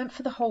never really went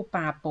for the whole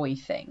bad boy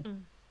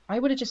thing. I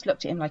would have just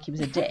looked at him like he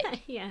was a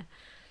dick. Yeah.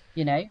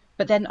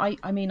 But then I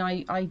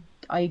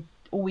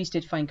always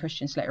did find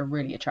Christian Slater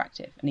really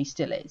attractive, and he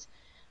still is.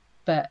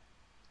 But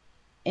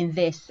in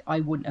this, I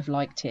wouldn't have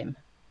liked him.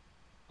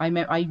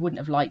 I wouldn't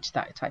have liked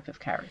that type of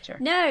character.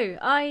 No,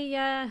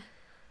 I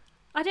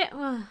don't.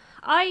 Well,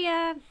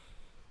 I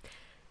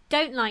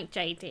don't like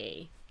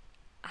JD.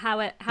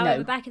 However,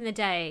 No. back in the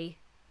day,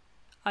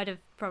 I'd have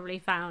probably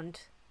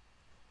found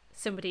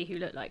somebody who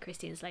looked like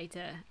Christian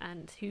Slater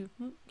and who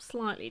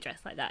slightly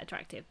dressed like that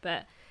attractive.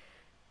 But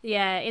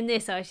yeah, in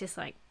this, I was just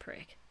like,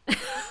 prick.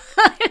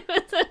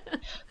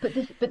 But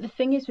the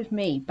thing is with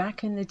me,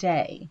 back in the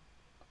day,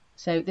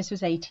 so this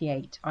was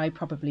 88, I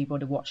probably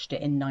would have watched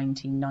it in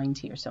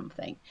 1990 or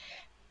something.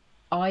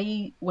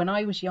 When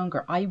I was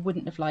younger, I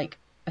wouldn't have like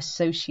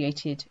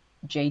associated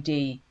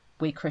JD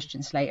with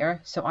Christian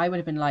Slater, so I would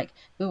have been like,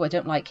 oh, I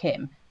don't like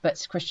him,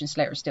 but Christian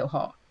Slater's still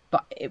hot.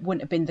 But it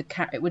wouldn't have been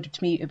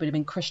to me, it would have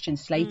been Christian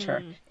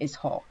Slater is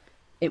hot.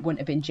 It wouldn't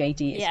have been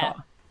JD is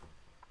hot.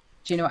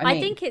 Do you know what I mean?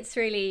 I think it's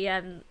really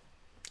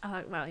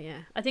well, yeah.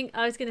 I think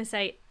I was going to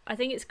say, I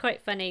think it's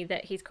quite funny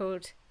that he's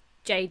called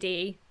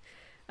JD,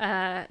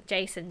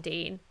 Jason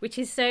Dean, which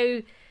is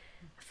so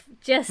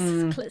just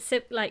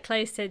like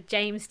close to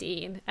James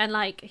Dean, and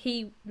like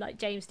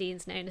James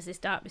Dean's known as this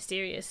dark,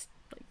 mysterious,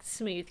 like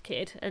smooth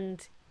kid,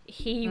 and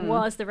he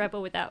was the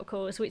rebel without a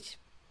cause, which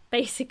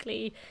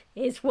basically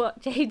is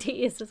what JD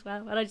is as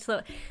well. And I just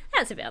thought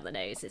that's a bit on the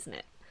nose, isn't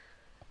it?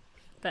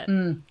 But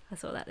I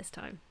saw that this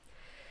time.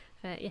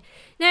 But yeah,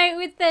 no,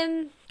 with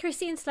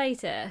Christian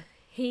Slater,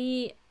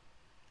 he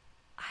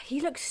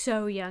looks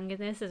so young in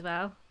this as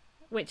well,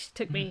 which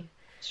took me.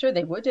 Sure,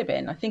 they would have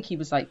been. I think he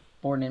was like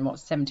born in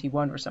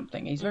 71 or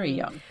something. He's very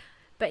young.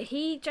 But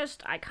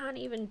I can't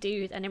even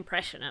do an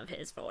impression of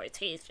his voice.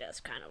 He's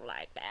just kind of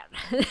like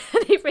that.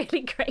 He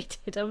really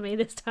grated on me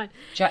this time.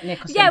 Jack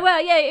Nicholson. Yeah,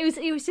 well, yeah,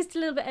 it was just a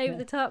little bit over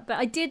the top, but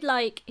I did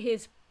like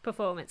his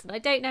performance, and I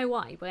don't know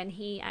why, when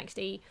he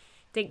actually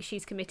thinks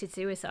she's committed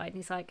suicide, and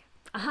he's like,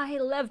 I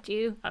loved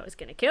you. I was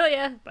going to kill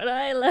you, but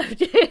I loved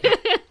you.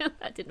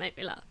 That did make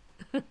me laugh.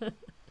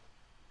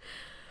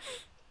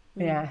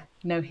 Yeah,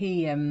 no,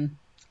 he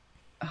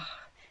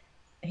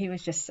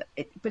was just,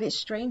 but it's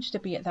strange to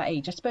be at that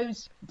age. I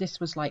suppose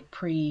this was like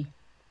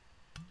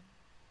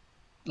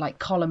like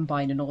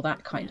Columbine and all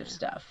that kind of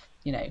stuff,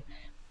 you know.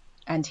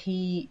 And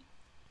he,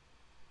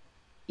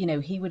 you know,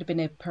 he would have been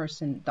a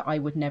person that I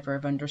would never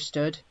have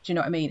understood. Do you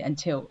know what I mean?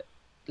 Until,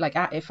 like,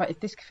 if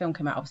this film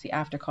came out, obviously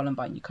after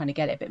Columbine, you kind of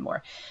get it a bit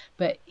more.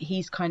 But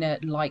he's kind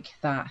of like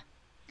that.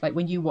 Like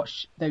when you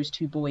watch those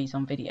two boys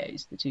on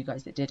videos, the two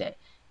guys that did it,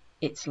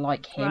 it's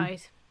like him.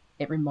 Right.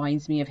 It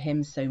reminds me of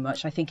him so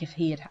much. I think if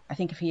he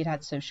had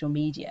had social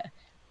media,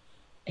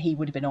 he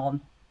would have been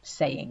on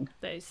saying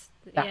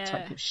that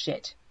type of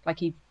shit. Like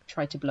he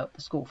tried to blow up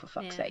the school, for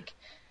fuck's sake.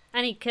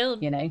 And he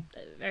killed, you know,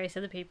 various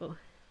other people.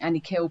 And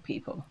he killed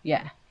people.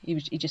 Yeah, he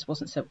just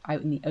wasn't so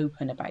out in the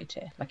open about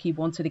it. Like he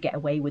wanted to get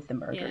away with the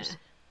murders,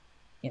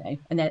 you know.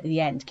 And then at the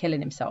end, killing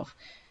himself,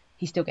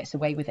 he still gets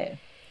away with it.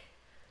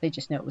 They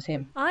just know it was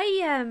him.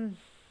 I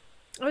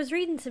was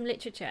reading some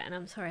literature, and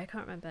I'm sorry, I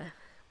can't remember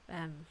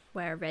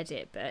where I read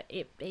it, but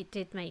it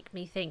did make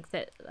me think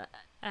that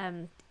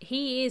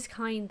he is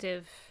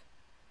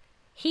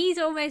he's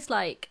almost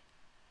like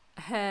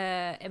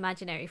her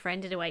imaginary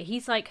friend in a way.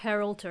 He's like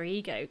her alter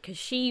ego, because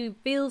she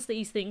feels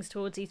these things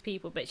towards these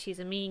people, but she's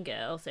a mean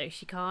girl, so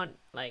she can't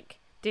like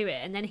do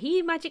it. And then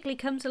he magically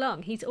comes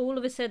along. He's all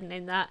of a sudden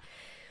in that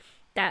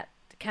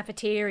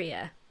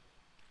cafeteria.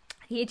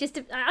 I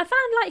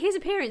found like his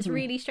appearance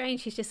really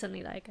strange. He's just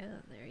suddenly like,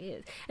 oh, there he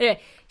is.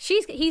 Anyway,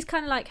 he's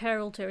kind of like her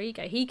alter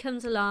ego. He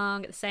comes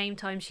along at the same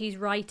time she's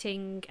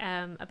writing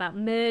about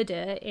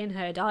murder in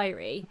her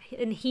diary,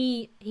 and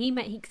he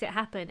makes it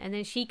happen, and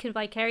then she can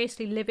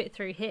vicariously live it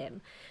through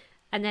him,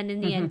 and then in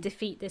the end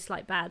defeat this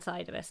like bad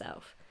side of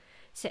herself.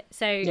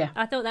 So yeah.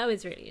 I thought that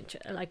was really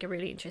like a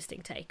really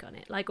interesting take on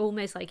it. Like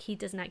almost like he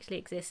doesn't actually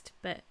exist,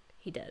 but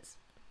he does,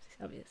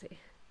 obviously.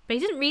 But he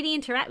doesn't really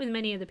interact with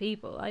many other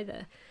people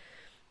either.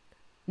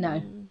 No,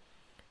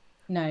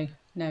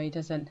 he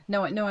doesn't.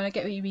 No, and I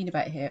get what you mean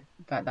about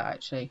that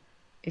actually.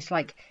 It's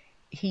like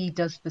he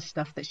does the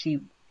stuff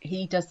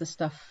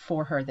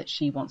for her that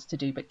she wants to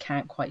do but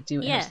can't quite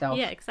do it herself.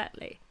 Yeah,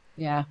 exactly.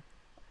 Yeah.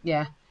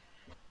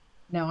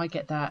 No, I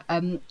get that.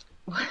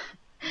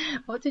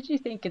 What did you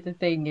think of the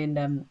thing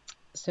in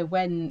so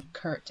when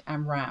Kurt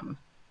and Ram,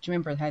 do you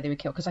remember how they were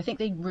killed? Because I think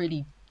they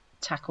really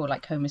tackle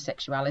like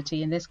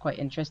homosexuality in this, quite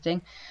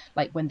interesting.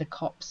 Like when the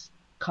cops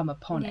come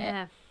upon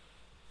it.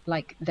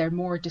 Like they're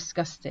more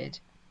disgusted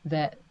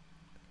that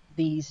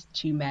these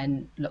two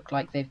men look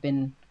like they've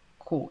been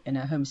caught in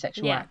a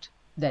homosexual act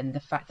than the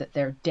fact that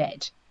they're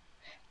dead.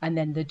 And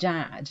then the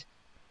dad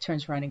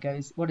turns around and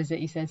goes, what is it?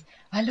 He says,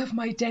 I love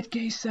my dead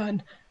gay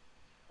son.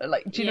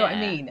 Like, do you know what I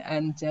mean?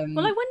 And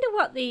well, I wonder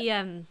what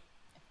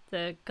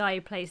the guy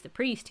who plays the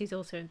priest, who's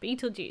also in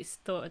Beetlejuice,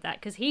 thought of that,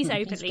 because he's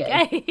openly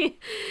gay.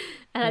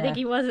 And I think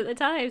he was at the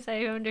time, so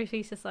I wonder if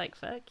he's just like,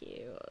 fuck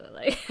you.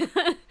 Like...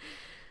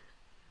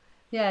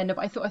 Yeah, no,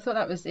 but I thought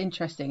that was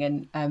interesting,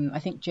 and I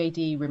think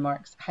JD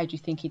remarks, how do you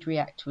think he'd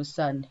react to a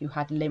son who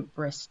had limp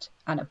wrist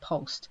and a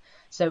pulse?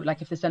 So,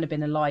 like, if the son had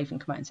been alive and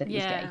come out and said he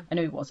was gay, I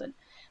know he wasn't,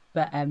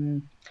 But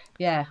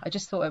yeah, I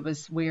just thought it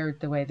was weird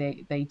the way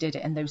they did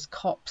it, and those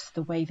cops,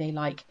 the way they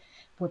like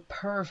were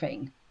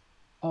perving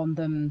on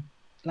them.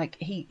 Like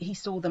he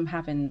saw them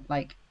having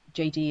like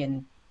JD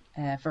and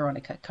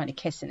Veronica kind of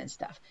kissing and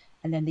stuff,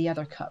 and then the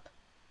other cop,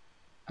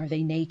 are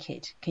they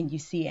naked? Can you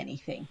see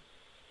anything?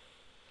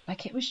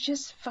 Like, it was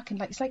just fucking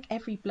like, it's like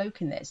every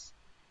bloke in this,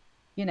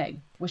 you know,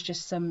 was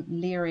just some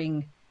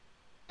leering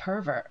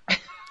pervert.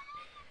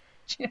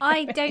 You know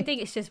I don't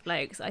think it's just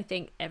blokes. I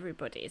think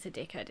everybody is a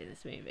dickhead in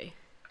this movie.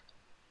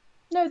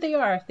 No, they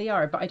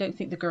are, but I don't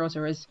think the girls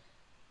are as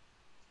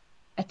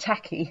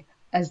attacky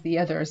as the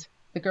others.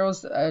 The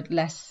girls are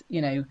less,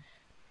 you know,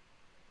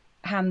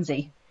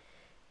 handsy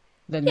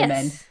than the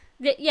men.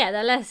 Yeah,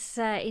 they're less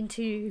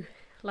into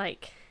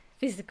like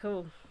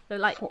physical, they're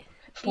like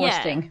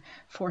forcing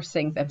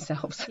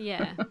themselves.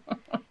 Yeah.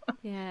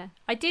 Yeah.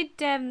 I did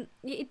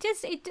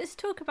it does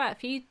talk about a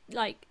few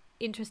like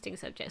interesting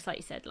subjects, like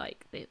you said,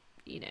 like the,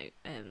 you know,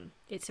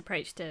 its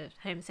approach to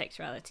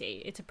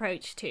homosexuality, its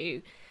approach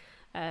to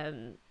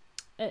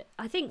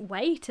I think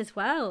weight as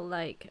well,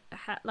 like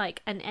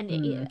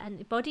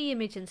and body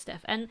image and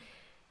stuff, and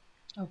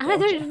I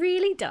thought it was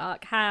really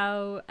dark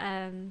how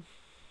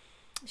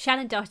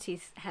Shannon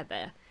Doherty's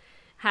Heather,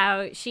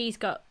 how she's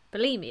got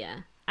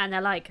bulimia, and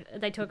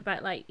they talk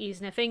about like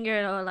using her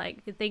finger or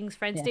like the things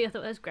friends do. I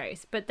thought that was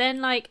gross, but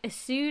then like as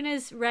soon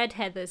as Red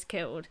Heather's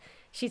killed,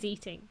 she's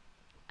eating,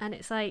 and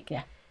it's like,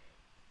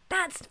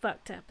 that's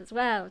fucked up as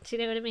well. Do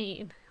you know what I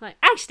mean? Like,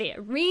 actually, I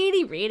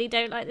really, really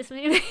don't like this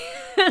movie.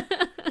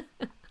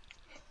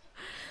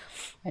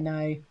 I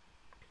know.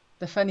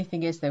 The funny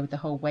thing is, though, with the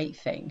whole weight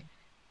thing,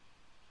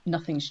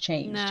 nothing's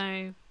changed.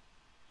 No.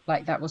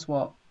 Like, that was,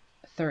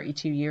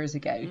 32 years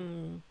ago?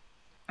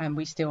 And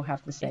we still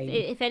have the same.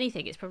 If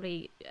anything, it's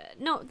probably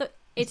not that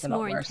it's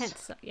more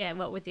intense. Yeah,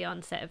 with the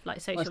onset of, like,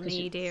 social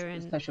media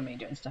and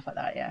stuff like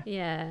that, yeah.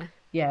 Yeah.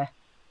 Yeah.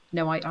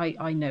 No,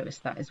 I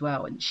noticed that as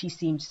well. And she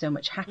seemed so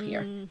much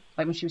happier.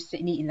 Like, when she was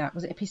sitting eating that,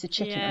 was it a piece of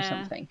chicken or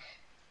something?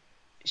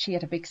 She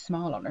had a big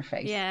smile on her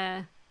face.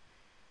 Yeah.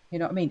 You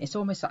know what I mean? It's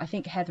almost like, I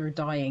think Heather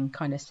dying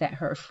kind of set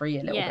her free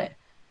a little bit.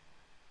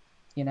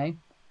 You know?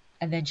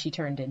 And then she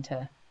turned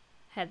into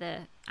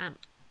Heather,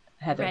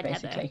 Red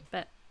basically. Heather,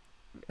 but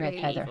Red really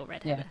Heather. Evil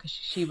Red Heather. Yeah, because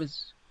she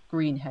was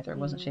Green Heather,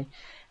 wasn't she?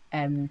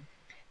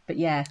 But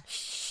yeah.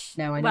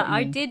 No, I know. Well,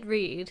 I did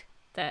read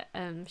that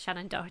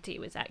Shannon Doherty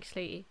was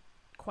actually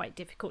quite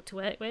difficult to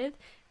work with,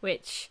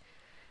 which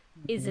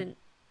isn't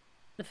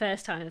the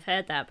first time I've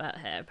heard that about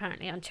her.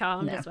 Apparently on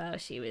Charmed as well,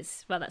 she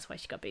was, that's why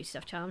she got booted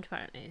off Charmed,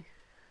 apparently.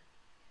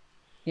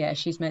 Yeah,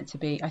 she's meant to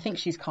be, I think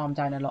she's calmed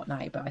down a lot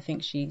now, but I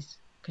think she's,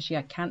 because she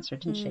had cancer,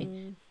 didn't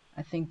she?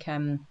 I think,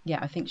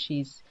 I think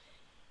she's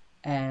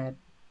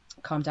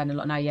calmed down a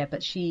lot now,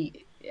 but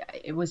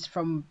it was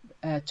from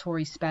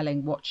Tori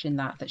Spelling watching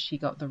that she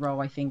got the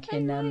role, I think,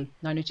 in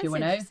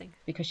 90210,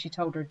 because she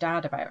told her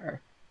dad about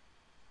her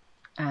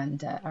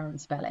and Aaron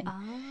Spelling.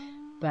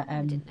 But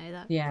I didn't know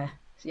that.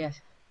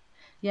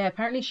 Yeah,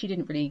 apparently she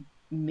didn't really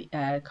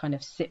kind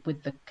of sit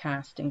with the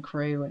cast and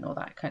crew and all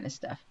that kind of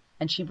stuff,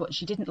 and she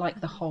didn't like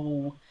the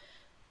whole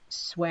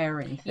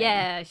swearing thing.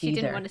 Yeah, she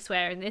didn't want to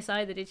swear in this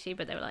either, did she?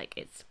 But they were like,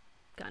 it's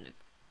kind of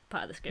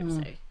part of the script,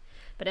 so.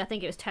 But I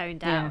think it was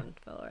toned down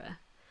for her.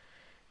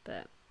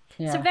 But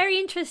some very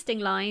interesting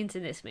lines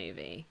in this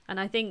movie, and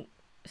I think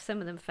some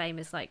of them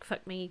famous, like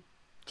 "fuck me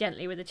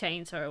gently with a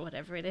chainsaw" or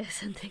whatever it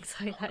is, and things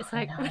like that. It's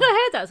like, when I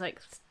heard that, I was like,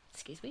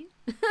 excuse me.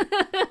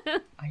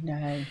 I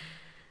know.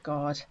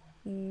 God.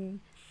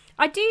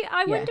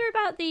 I wonder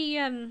about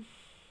the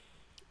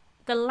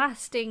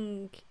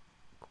lasting,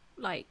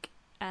 like,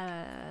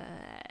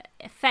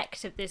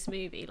 effect of this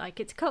movie. Like,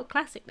 it's a cult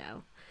classic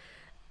now,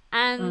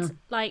 and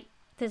like,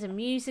 there's a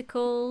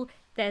musical.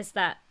 There's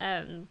that.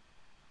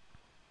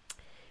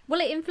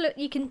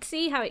 You can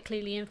see how it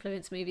clearly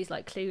influenced movies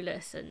like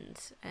Clueless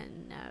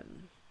and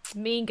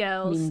Mean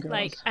Girls,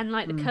 like, and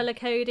like the color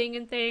coding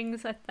and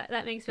things.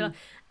 That makes me laugh.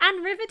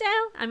 And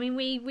Riverdale. I mean,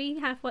 we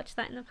have watched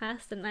that in the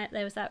past, and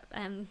there was that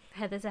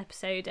Heather's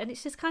episode, and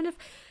it's just kind of.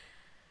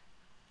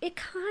 It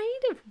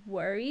kind of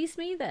worries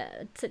me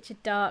that such a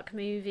dark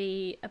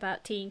movie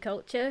about teen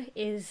culture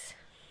is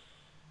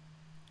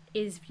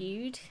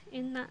viewed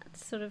in that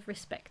sort of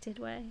respected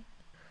way.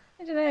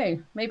 I don't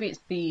know. Maybe it's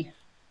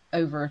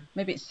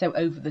maybe it's so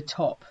over the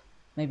top.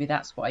 Maybe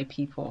that's why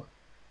people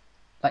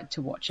like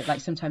to watch it. Like,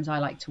 sometimes I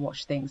like to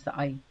watch things that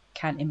I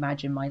can't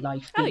imagine my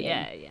life being. Oh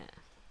yeah.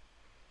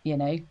 You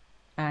know,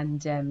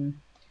 and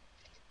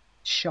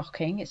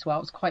shocking as well.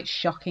 It's quite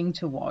shocking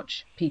to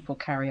watch people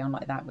carry on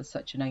like that with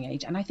such a young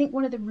age. And I think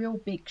one of the real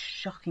big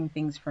shocking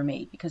things for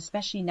me, because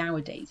especially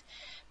nowadays,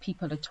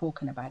 people are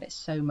talking about it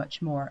so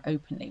much more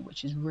openly,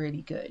 which is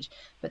really good.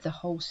 But the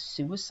whole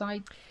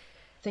suicide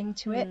thing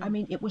to it, I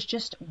mean, it was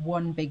just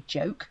one big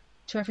joke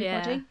to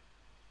everybody. Yeah.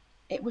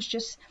 It was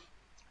just,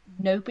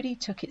 nobody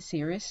took it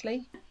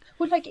seriously.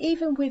 Well, like,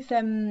 even with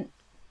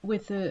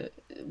the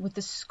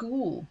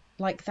school,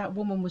 like, that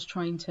woman was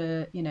trying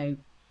to, you know,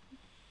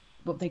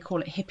 what they call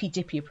it, hippy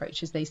dippy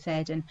approach, as they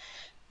said, and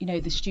you know,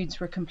 the students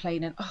were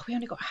complaining, oh, we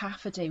only got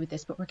half a day with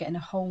this, but we're getting a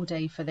whole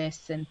day for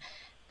this. And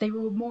they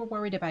were more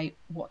worried about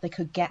what they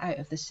could get out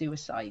of the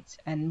suicides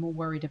and more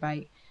worried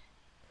about,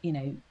 you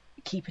know,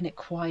 keeping it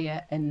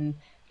quiet. And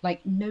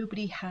like,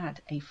 nobody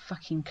had a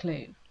fucking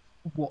clue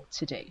what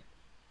to do.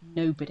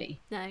 Nobody.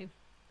 No.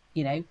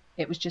 You know,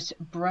 it was just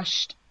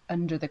brushed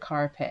under the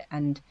carpet.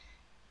 And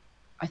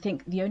I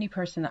think the only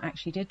person that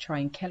actually did try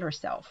and kill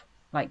herself,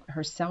 like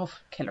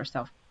kill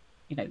herself,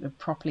 you know,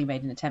 properly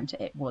made an attempt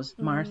at it, was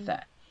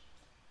Martha.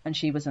 And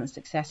she was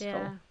unsuccessful.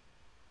 Yeah.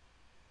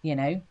 You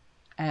know?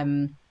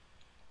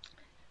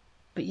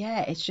 But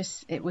yeah, it's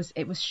just, it was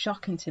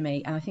shocking to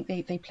me. And I think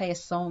they play a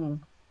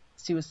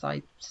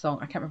suicide song,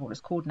 I can't remember what it's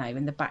called now,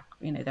 in the back,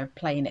 you know, they're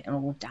playing it and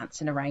all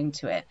dancing around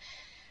to it.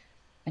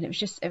 And I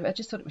just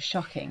thought it was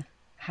shocking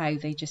how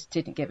they just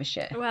didn't give a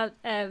shit. Well,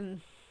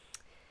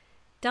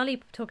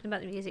 Dolly, talking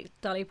about the music,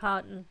 Dolly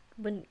Parton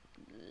wouldn't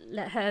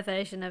let her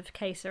version of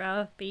Que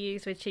Sera be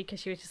used with she,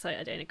 because she was just like,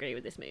 I don't agree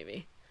with this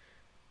movie.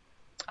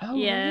 Oh,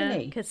 yeah,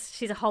 really? Because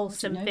she's a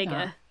wholesome figure.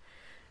 That.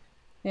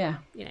 Yeah.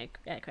 You know,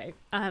 okay.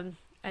 And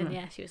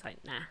yeah, she was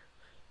like, nah.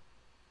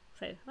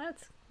 So I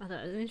thought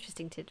it was an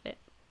interesting tidbit.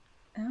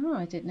 Oh,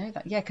 I didn't know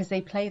that. Yeah, because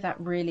they play that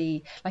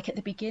really, like at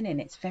the beginning,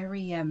 it's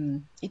very,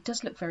 it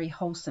does look very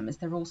wholesome as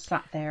they're all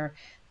sat there,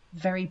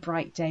 very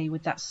bright day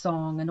with that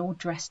song and all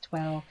dressed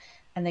well,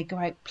 and they go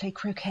out, play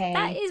croquet.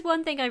 That is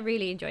one thing I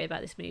really enjoy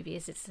about this movie,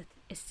 is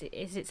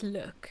its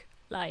look.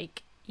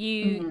 Like,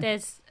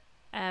 there's,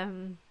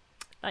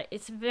 like,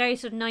 it's a very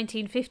sort of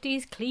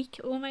 1950s clique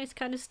almost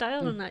kind of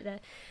style, and like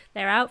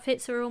their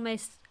outfits are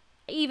almost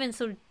even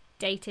sort of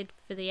dated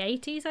for the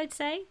 80s, I'd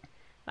say.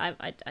 I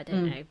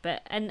don't know,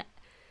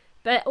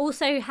 but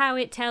also how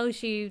it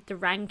tells you the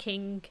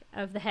ranking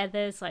of the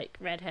Heathers, like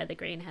red heather,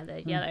 green heather,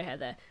 yellow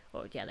heather,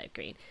 or yellow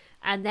green,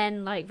 and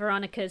then like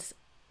Veronica's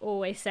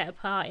always set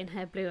apart in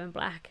her blue and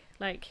black.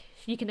 Like,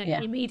 you can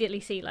immediately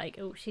see, like,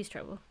 oh, she's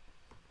trouble.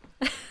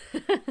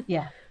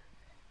 yeah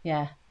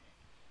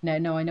no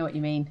I know what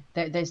you mean.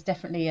 There's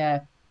definitely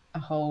a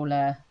whole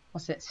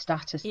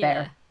status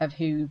there of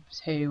who's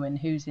who and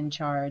who's in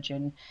charge,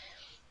 and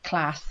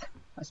class,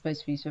 I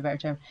suppose, for use of a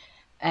better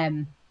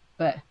term.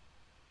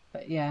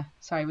 But yeah,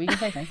 sorry, were you going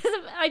to say something?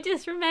 I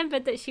just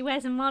remembered that she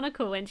wears a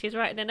monocle when she's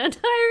writing in her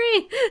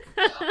diary.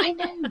 I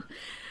know.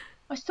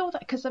 I saw that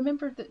because I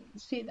remember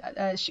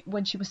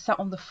when she was sat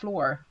on the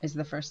floor is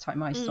the first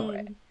time I saw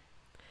it.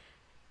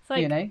 It's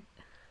like, you know,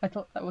 I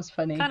thought that was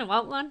funny. Kind of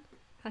want one,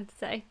 I'd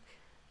say.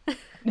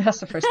 That's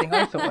the first thing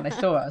I thought when I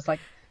saw it. I was like,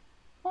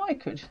 oh, I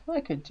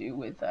could do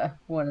with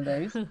one of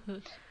those.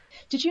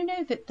 Did you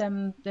know that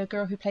the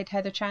girl who played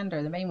Heather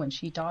Chandler, the main one,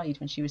 she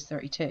died when she was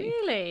 32?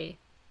 Really?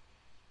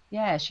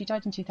 Yeah, she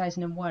died in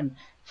 2001.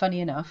 Funny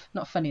enough,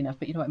 not funny enough,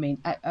 but you know what I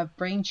mean, a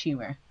brain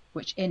tumour,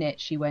 which in it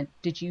she went,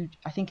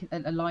 I think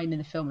a line in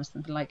the film is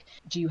something like,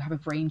 do you have a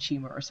brain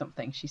tumour or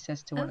something, she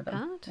says to one of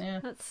them. God. Yeah.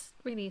 That's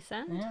really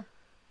sad.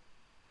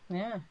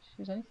 Yeah,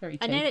 she was only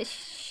 32. I know that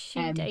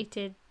she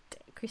dated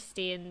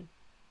Christian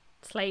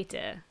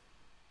Slater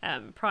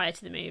prior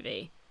to the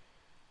movie.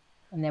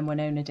 And then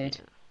Winona did.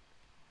 Yeah.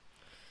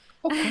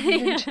 Oh,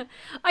 yeah.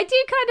 I do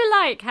kind of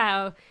like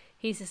how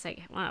he's just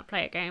like, well, I'll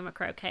play a game of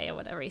croquet or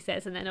whatever he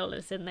says, and then all of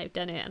a sudden they've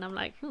done it, and I'm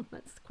like, oh,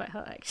 that's quite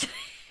hot, actually.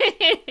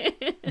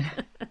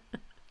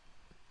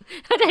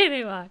 I don't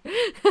know why.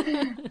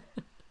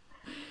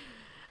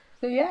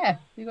 So yeah,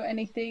 you got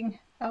anything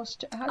else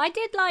to add? I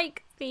did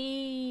like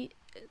the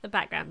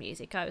background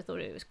music. I thought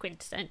it was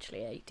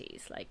quintessentially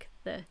 80s, like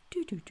the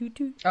do.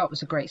 Oh, it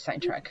was a great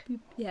soundtrack.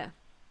 Yeah,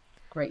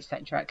 great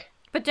soundtrack.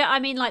 But I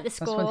mean, like the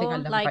score,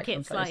 like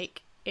it's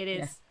like it is.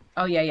 Yeah.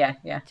 Oh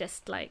yeah.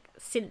 Just like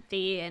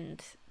synthy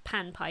and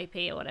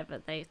panpipey or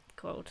whatever they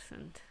called,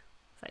 and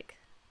it's like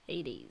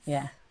 80s.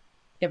 Yeah,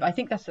 but I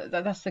think that's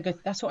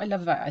what I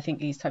love about, I think,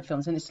 these type of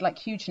films, and it's like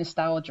huge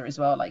nostalgia as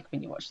well. Like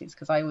when you watch these,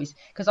 because I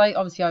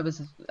obviously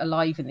was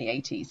alive in the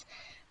 80s.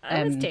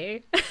 I was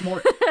too.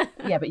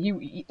 Yeah, but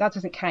you that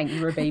doesn't count.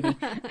 You were a baby.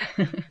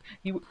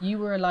 you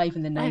were alive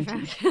in the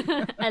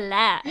 90s. A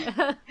lot.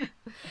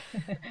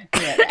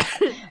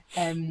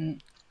 Yeah.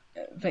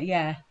 But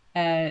yeah,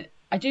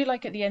 I do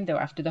like at the end though,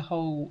 after the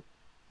whole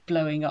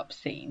blowing up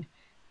scene,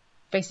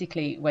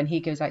 basically when he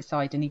goes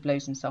outside and he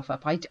blows himself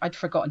up. I'd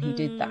forgotten he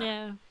did that.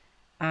 Yeah.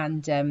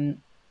 And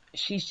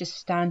she's just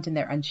standing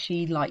there and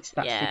she lights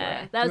that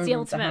cigarette. That was the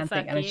ultimate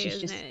fuck you,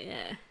 isn't it?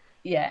 Yeah.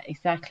 Yeah,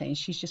 exactly. And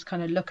she's just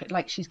kind of looking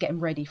like she's getting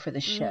ready for the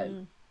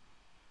show.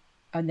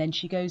 And then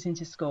she goes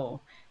into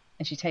school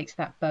and she takes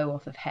that bow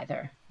off of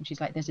Heather and she's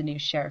like, there's a new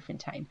sheriff in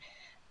town.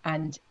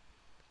 And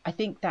I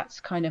think that's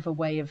kind of a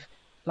way of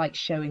like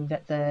showing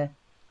that the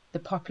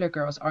popular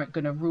girls aren't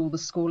going to rule the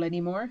school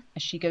anymore,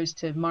 as she goes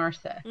to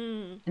Martha.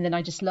 And then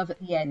I just love at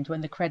the end when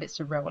the credits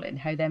are rolling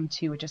how them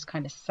two are just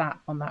kind of sat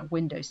on that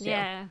windowsill.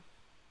 Yeah.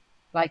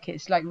 Like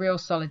it's like real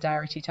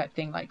solidarity type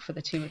thing, like for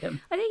the two of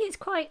them. I think it's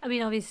quite, I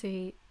mean,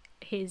 obviously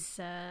his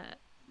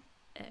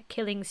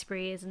killing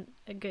spree isn't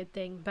a good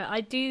thing, but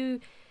I do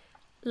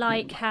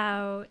like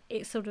how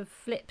it sort of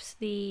flips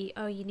the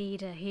you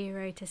need a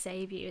hero to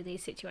save you in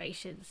these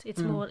situations.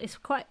 It's more, it's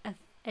quite an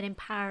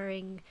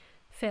empowering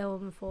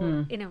film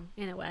for in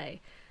a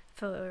way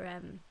for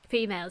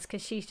females,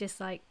 because she's just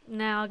like,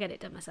 no, I'll get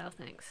it done myself,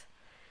 thanks.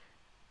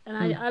 And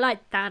I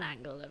like that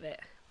angle of it.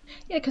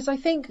 Yeah, because I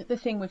think the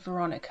thing with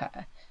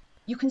Veronica,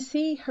 you can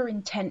see her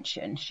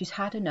intention. She's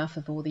had enough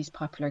of all these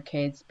popular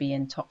kids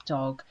being top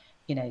dog,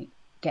 you know,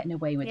 getting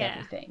away with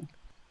everything.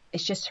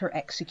 It's just her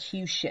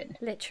execution,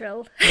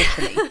 literally,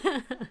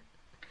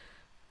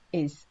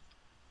 is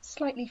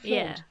slightly flawed.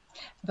 Yeah.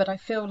 But I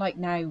feel like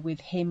now with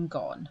him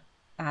gone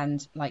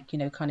and, like, you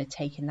know, kind of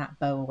taking that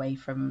bow away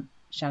from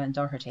Shannon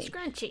Doherty,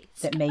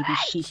 that maybe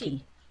she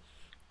can.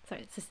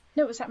 Sorry,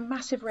 no, it was that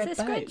massive red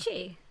bow.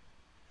 Scrunchie.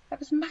 That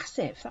was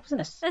massive. That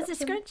wasn't a.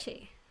 That's a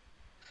scrunchie.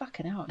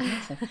 Fucking hell,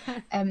 massive.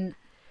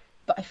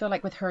 But I feel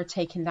like with her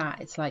taking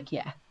that, it's like,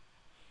 yeah,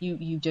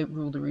 you don't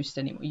rule the roost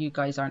anymore. You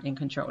guys aren't in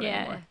control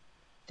anymore.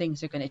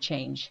 Things are going to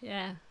change.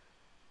 Yeah.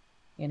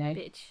 You know?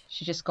 Bitch.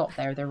 She just got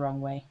there the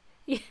wrong way.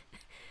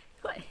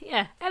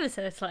 Yeah, ever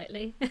so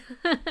slightly.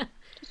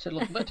 Just a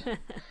little bit.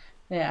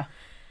 Yeah.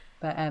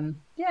 But,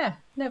 yeah.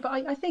 No, but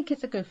I think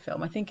it's a good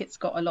film. I think it's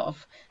got a lot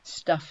of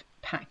stuff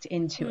packed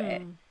into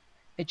it.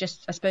 It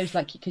just, I suppose,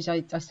 like, because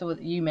I saw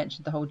that you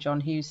mentioned the whole John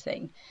Hughes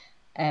thing.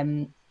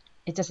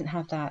 It doesn't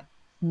have that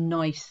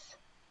nice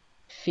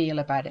feel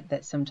about it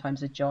that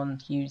sometimes a John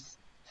Hughes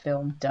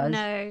film does.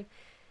 No.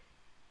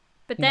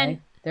 But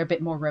then... they're a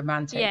bit more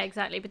romantic. Yeah,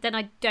 exactly. But then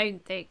I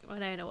don't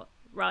know what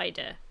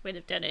Ryder would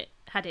have done it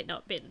had it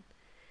not been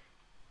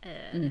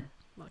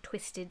more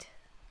twisted.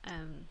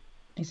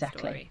 Exactly.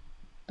 Story.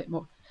 Bit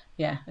more,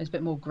 yeah, it's a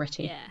bit more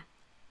gritty.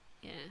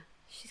 Yeah.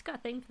 She's got a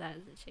thing for that,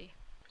 hasn't she?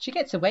 She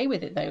gets away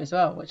with it though as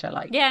well, which I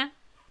like. Yeah.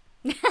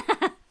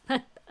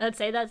 I'd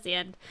say that's the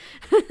end.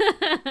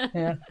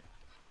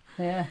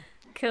 Yeah.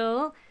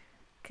 Cool.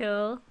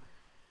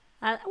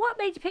 What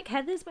made you pick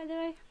Heathers, by the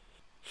way?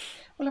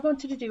 Well, I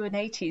wanted to do an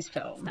 80s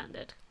film.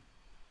 Standard.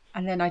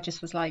 And then I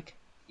just was like,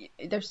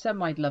 there's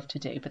some I'd love to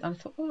do, but I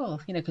thought,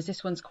 you know, because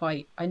this one's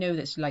quite, I know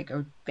that's like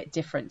a bit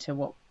different to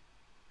what,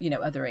 you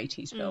know, other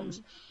 80s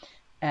films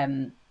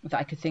that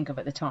I could think of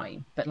at the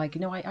time. But like,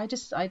 you know, I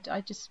just like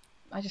doing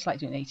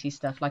 80s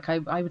stuff. Like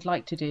I would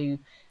like to do, you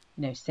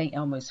know, St.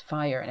 Elmo's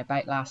Fire and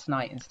About Last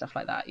Night and stuff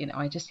like that. You know,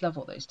 I just love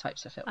all those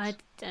types of films. I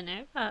don't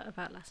know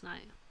about Last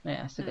Night.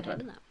 Yeah, it's a good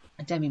one.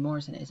 And Demi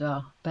Moore's in it as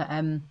well. But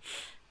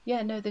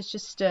yeah, no, there's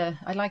just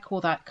I like all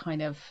that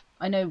kind of.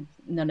 I know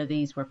none of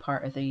these were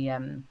part of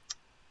the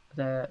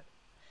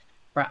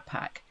Brat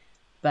Pack,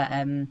 but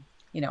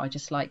you know, I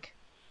just like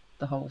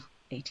the whole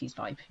 80s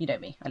vibe. You know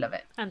me, I love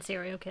it. And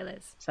serial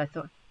killers. So I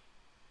thought,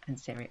 and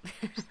serial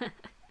killers.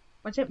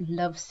 I don't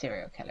love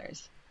serial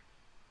killers.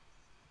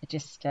 I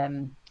just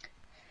I'm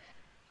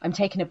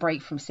taking a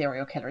break from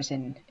serial killers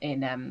in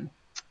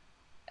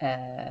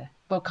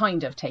well,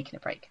 kind of taking a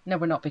break. No,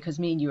 we're not, because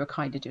me and you are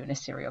kind of doing a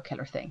serial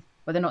killer thing.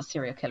 Well, they're not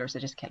serial killers; they're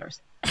just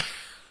killers.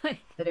 They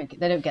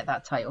don't get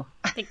that title.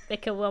 They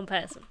kill one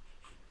person.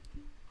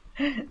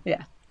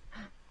 Yeah,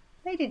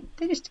 they didn't.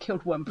 They just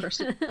killed one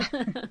person.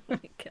 Oh my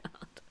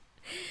god!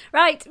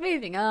 Right,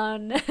 moving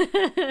on.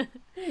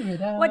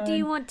 What do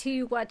you want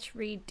to watch,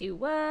 read, do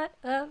what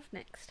of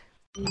next?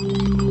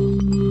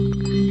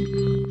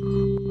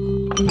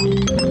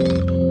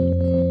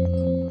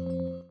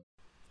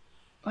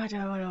 What do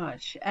I want to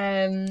watch?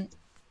 I'm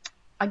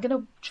going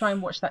to try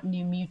and watch that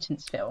New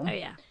Mutants film. Oh,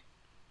 yeah.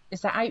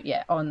 Is that out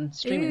yet on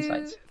streaming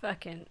sites?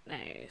 Fucking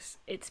knows.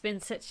 It's been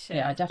such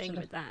a thing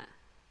with that.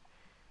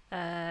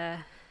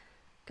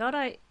 God,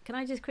 can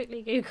I just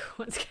quickly Google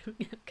what's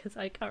coming up, because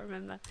I can't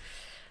remember.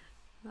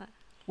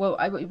 Well,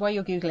 while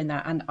you're Googling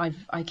that, and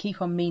I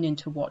keep on meaning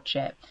to watch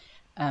it,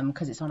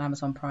 because it's on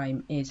Amazon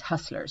Prime, is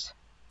Hustlers.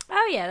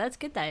 Oh, yeah, that's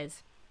good, that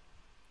is.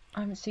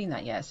 I haven't seen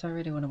that yet, so I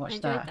really want to watch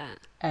that.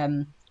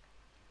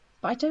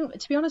 But I don't,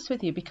 to be honest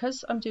with you,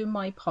 because I'm doing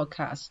my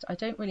podcast, I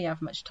don't really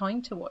have much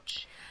time to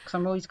watch, because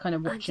I'm always kind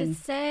of watching. I'm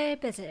just so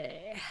busy.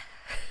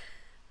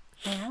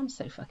 I am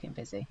so fucking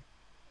busy.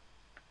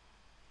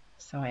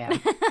 So I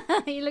am.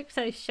 You look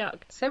so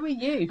shocked. So are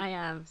you. I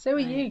am. So are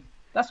you.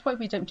 That's why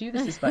we don't do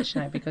this as much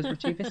now, because we're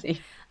too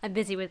busy. I'm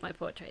busy with my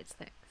portraits,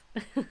 thanks.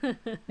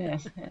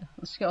 Yes.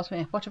 Excuse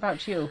me. What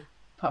about you,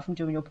 apart from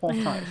doing your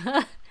portrait?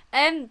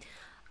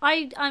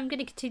 I'm going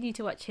to continue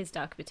to watch His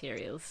Dark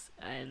Materials.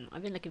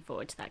 I've been looking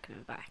forward to that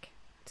coming back.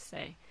 So,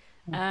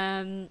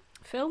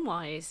 film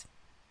wise,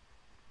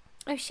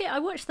 oh shit! I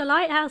watched The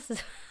Lighthouse.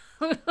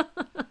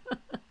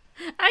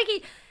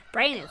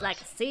 Brain is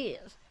like a seal.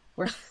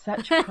 We're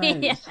such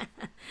pros.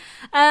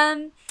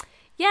 I'm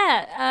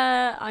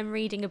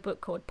reading a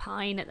book called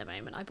Pine at the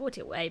moment. I bought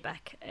it way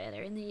back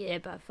earlier in the year,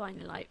 but I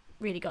finally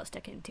really got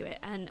stuck into it,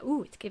 and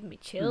it's giving me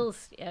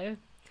chills. You know,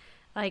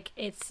 like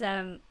it's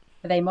Are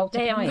they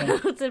multiplying? They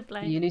are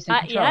multiplying. Are you losing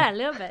control? Yeah, a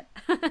little bit.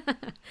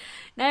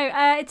 No,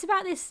 it's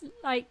about this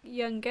like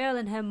young girl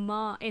and her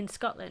mom in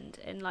Scotland,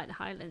 in like the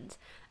Highlands,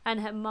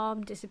 and her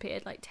mom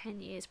disappeared like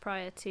 10 years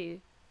prior to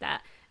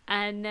that,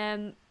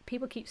 and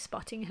people keep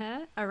spotting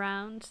her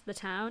around the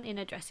town in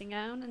a dressing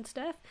gown and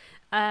stuff.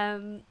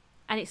 And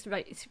it's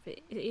like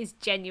it is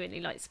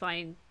genuinely like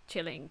spine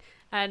chilling.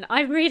 And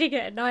I'm reading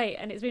it at night,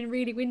 and it's been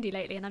really windy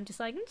lately, and I'm just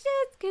like, I'm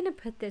just gonna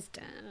put this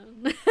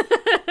down.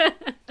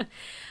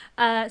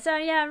 So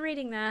yeah, I'm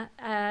reading that,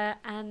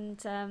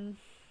 and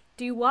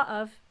do what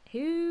of?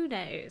 Who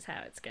knows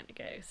how it's gonna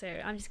go? So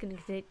I'm just gonna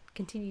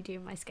continue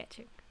doing my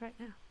sketching right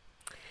now.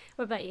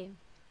 What about you?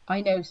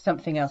 I know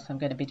something else I'm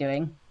going to be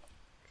doing.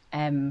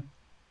 I'm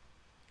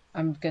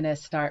going to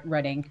start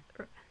running.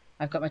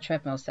 I've got my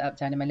treadmill set up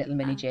down in my little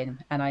mini gym,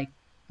 and I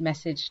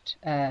messaged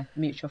a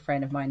mutual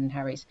friend of mine and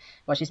Harry's.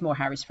 Well, she's more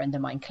Harry's friend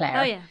than mine, Claire.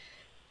 Oh yeah.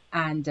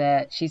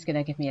 And she's going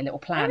to give me a little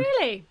plan. Oh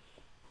really?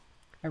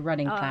 A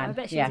running plan. I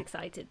bet she's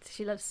excited.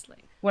 She loves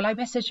like. Well, I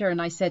messaged her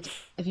and I said,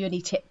 "Have you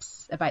any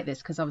tips about this?"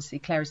 Because obviously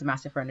Claire is a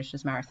massive runner. She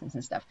does marathons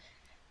and stuff.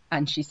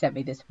 And she sent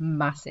me this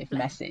massive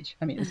message.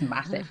 I mean, it was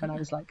massive. And I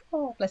was like,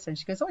 oh, bless her. And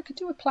she goes, I could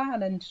do a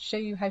plan and show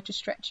you how to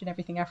stretch and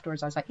everything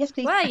afterwards. I was like, yes,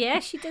 please. Well, yeah,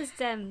 she does.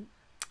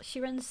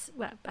 She runs,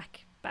 well,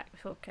 back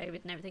before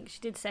COVID and everything. She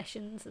did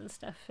sessions and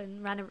stuff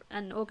and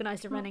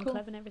organised a running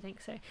club and everything.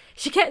 So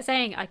she kept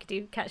saying, I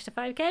could catch the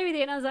 5K with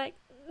you. And I was like,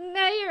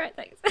 no, you're right,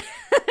 thanks.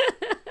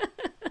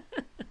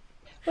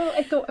 Well,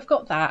 I thought I've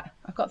got that.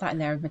 I've got that in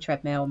there with my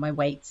treadmill, my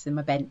weights and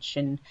my bench,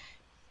 and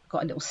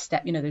got a little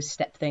step, those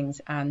step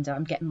things, and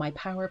I'm getting my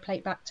power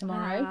plate back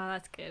tomorrow. Oh,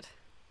 that's good.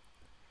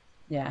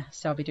 Yeah,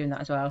 so I'll be doing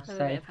that as well. A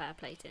bit of power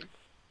plating.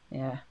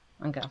 Yeah,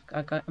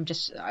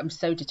 I'm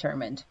so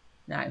determined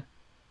now.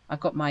 I've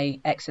got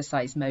my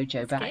exercise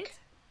mojo back. Good.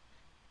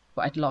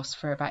 But I'd lost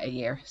for about a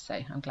year, so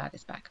I'm glad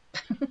it's back.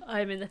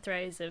 I'm in the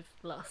throes of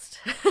lost.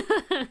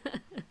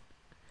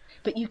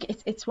 But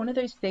it's one of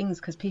those things,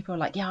 because people are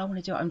like, yeah, I want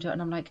to do it, I'm doing it,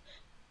 and I'm like,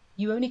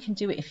 you only can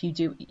do it if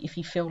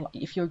you feel like,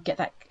 if you get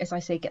that, as I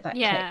say, get that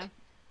kick.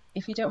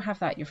 If you don't have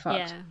that, you're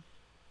fucked. Yeah.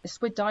 It's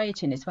with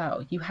dieting as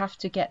well. You have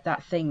to get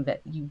that thing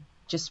that you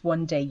just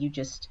one day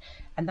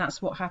and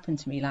that's what happened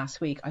to me last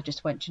week. I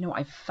just went,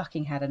 I've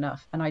fucking had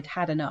enough, and I'd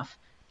had enough,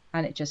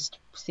 and it just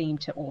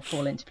seemed to all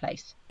fall into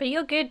place. But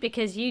you're good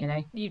because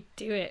you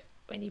do it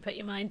when you put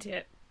your mind to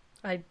it.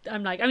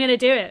 I'm like, I'm going to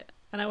do it,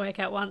 and I work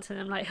out once, and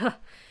I'm like, oh,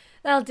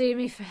 that'll do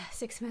me for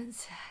 6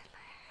 months.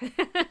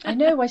 I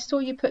know, I saw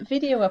you put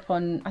video up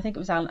on, I think it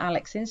was on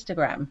Alex's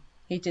Instagram.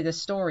 He did a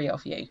story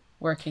of you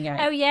working out.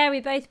 Oh yeah,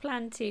 we both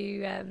planned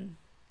to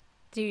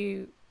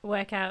do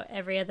workout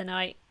every other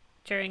night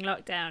during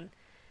lockdown,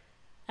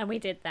 and we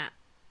did that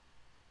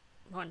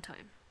one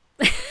time.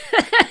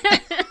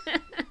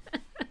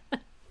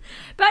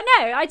 But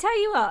no, I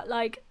tell you what,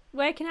 like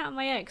working out on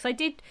my own, because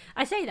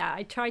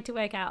I tried to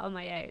work out on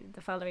my own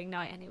the following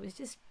night, and it was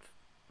just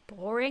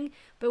boring.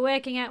 But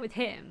working out with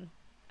him,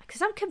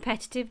 because I'm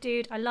competitive,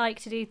 dude. I like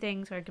to do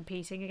things where I'm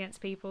competing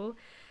against people.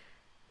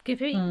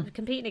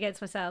 Competing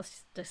against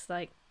myself, just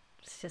like,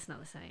 it's just not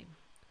the same.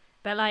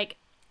 But like,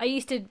 I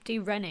used to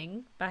do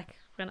running back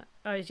when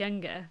I was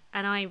younger,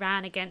 and I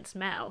ran against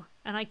Mel,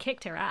 and I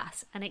kicked her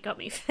ass, and it got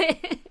me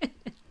fit.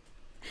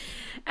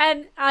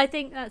 And I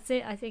think that's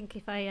it. I think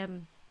if I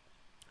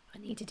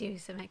need to do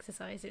some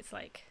exercise, it's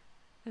like,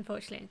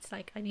 unfortunately, it's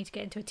like I need to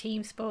get into a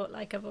team sport,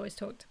 like I've always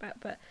talked about.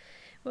 But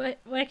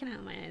working out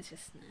on my own is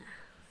just,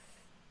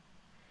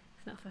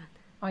 it's not fun.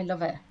 I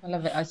love it.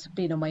 I've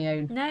been on my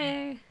own.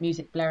 No.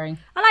 Music blaring.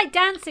 I like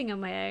dancing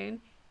on my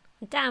own.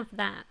 I'm down for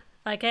that.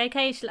 Like,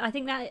 occasionally, I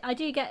think that I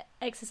do get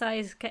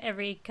exercise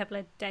every couple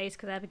of days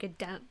because I have a good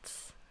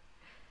dance.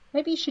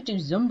 Maybe you should do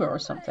Zumba or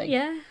something.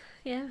 Yeah.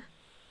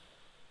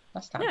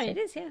 That's dancing. No, it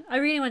is, yeah. I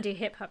really want to do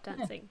hip-hop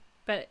dancing,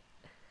 but...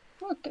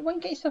 Well, why don't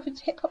you get yourself a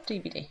hip-hop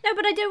DVD? No,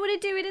 but I don't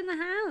want to do it in the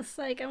house.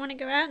 Like, I want to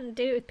go out and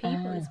do it with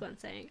people, is what I'm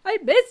saying. I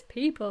miss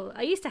people.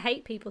 I used to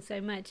hate people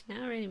so much.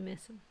 Now I really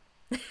miss them.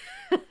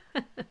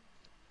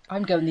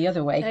 I'm going the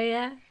other way. Oh,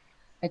 yeah?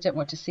 I don't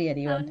want to see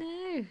anyone.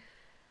 Oh, no.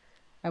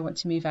 I want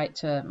to move out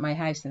to my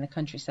house in the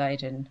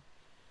countryside and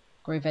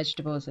grow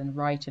vegetables and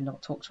write and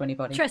not talk to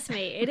anybody. Trust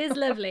me, it is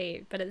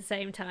lovely, but at the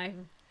same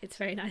time, it's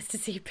very nice to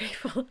see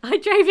people.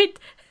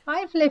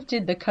 I've lived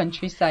in the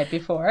countryside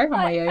before on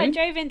my own. I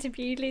drove into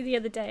Bewdley the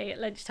other day at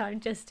lunchtime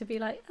just to be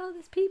like, oh,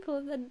 there's people.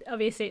 And then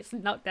obviously it's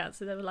lockdown,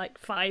 so there were like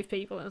 5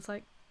 people. And I was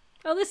like,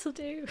 oh, this will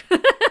do.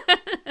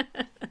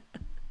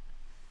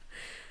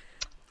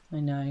 I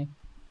know.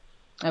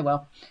 Oh,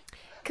 well.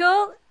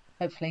 Cool.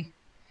 Hopefully.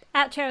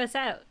 Outro us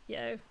out,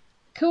 yo.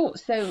 Cool.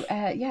 So,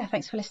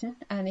 thanks for listening.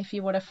 And if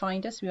you want to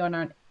find us, we're on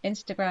our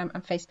Instagram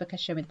and Facebook as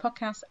Show Me the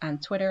Podcast,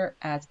 and Twitter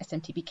as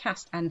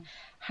SMTBcast. And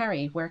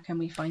Harry, where can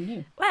we find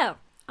you? Well,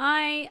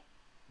 I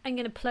am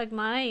going to plug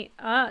my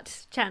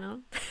art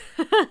channel.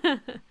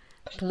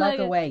 Plug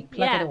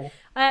it all.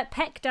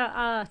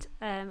 Peck.art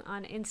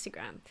on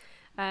Instagram.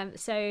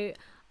 So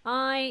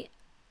I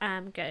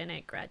am going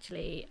to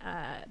gradually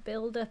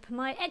build up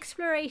my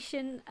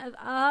exploration of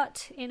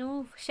art in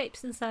all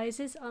shapes and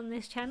sizes on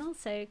this channel,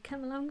 so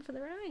come along for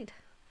the ride.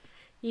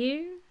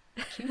 You?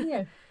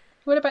 Cheerio.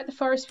 What about the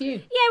Forest View?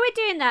 Yeah,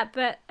 we're doing that,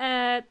 but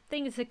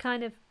things are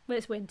kind of, well,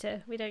 it's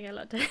winter, we don't get a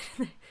lot done.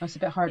 That's a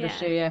bit harder to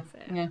do, yeah.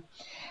 So. Yeah.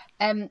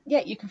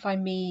 You can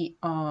find me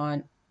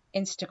on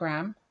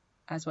Instagram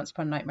as Once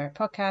Upon a Nightmare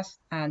Podcast,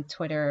 and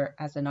Twitter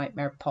as A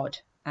Nightmare Pod,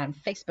 and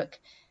Facebook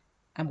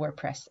and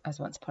WordPress as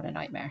Once Upon a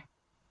Nightmare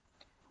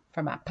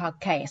for my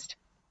podcast.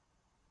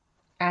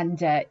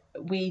 And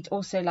we'd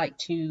also like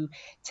to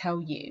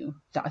tell you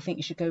that I think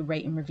you should go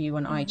rate and review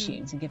on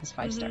iTunes and give us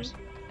 5 stars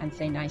and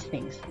say nice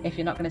things. If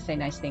you're not going to say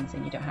nice things,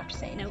 then you don't have to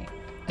say anything.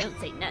 Don't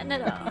say nothing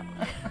at all.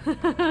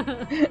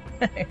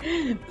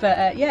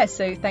 But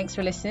so thanks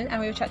for listening, and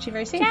we will chat to you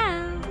very soon.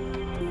 Ciao.